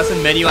fact that that's a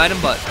menu item,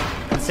 but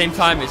at the same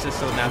time, it's just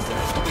so nasty.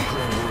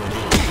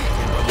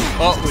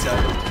 Oh, we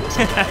died.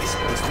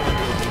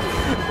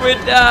 We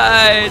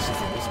died.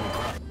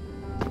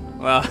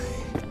 Well.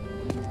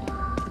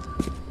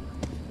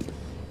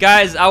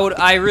 Guys,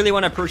 I really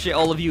want to appreciate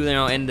all of you,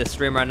 in the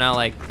stream right now,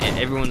 like, and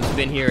everyone who's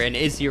been here and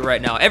is here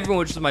right now. Everyone who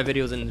watches my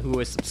videos and who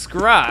is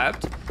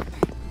subscribed.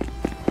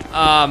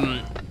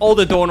 All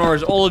the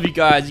donors, all of you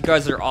guys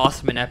are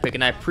awesome and epic,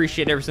 and I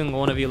appreciate every single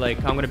one of you. Like,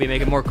 I'm gonna be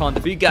making more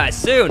content for you guys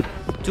soon.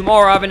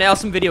 Tomorrow, I have an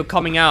awesome video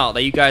coming out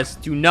that you guys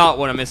do not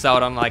want to miss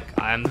out on. Like,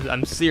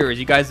 I'm serious.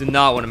 You guys do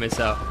not want to miss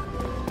out.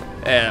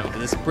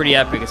 It's pretty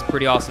epic. It's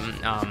pretty awesome.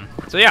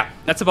 So yeah,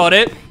 that's about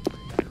it.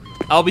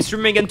 I'll be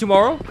streaming again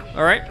tomorrow.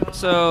 All right,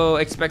 so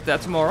expect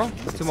that tomorrow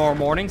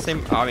morning,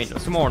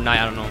 tomorrow night,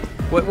 I don't know,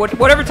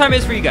 whatever time it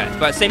is for you guys,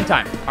 but same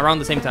time, around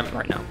the same time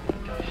right now.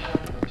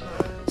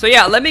 So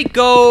yeah, let me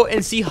go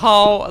and see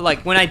how,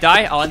 like, when I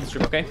die, I'll end the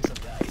stream, okay?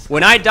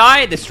 When I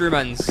die, the stream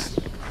ends.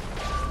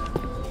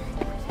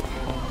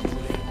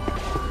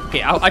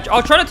 Okay,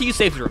 I'll try not to use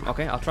save room,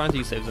 okay? I'll try not to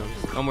use save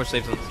zones. No more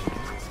save zones.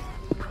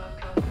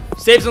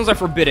 Save zones are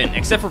forbidden,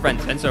 except for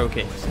vents. Vents are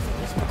okay.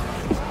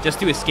 Just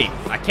to escape.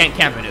 I can't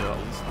camp in it though.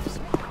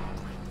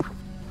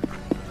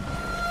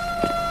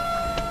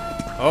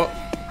 Oh.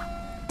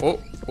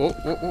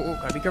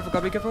 Gotta be careful,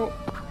 gotta be careful.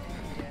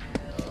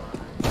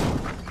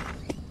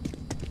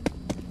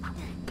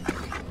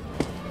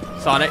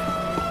 Sonic.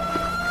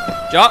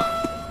 Jump.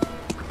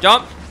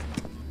 Jump.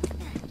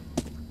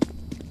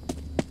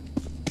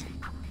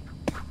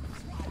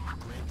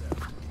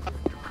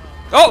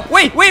 Oh,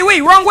 wait,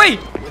 wrong way.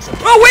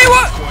 Oh, wait,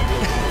 what?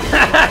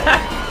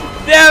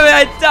 Damn it,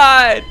 I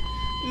died.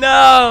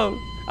 No.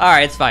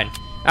 Alright, it's fine.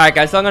 Alright,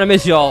 guys, so I'm gonna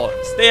miss you all.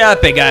 Stay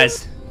epic,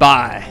 guys.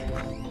 Bye.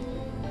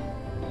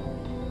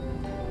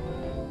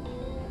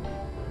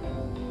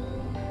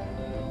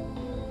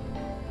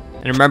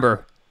 And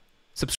remember,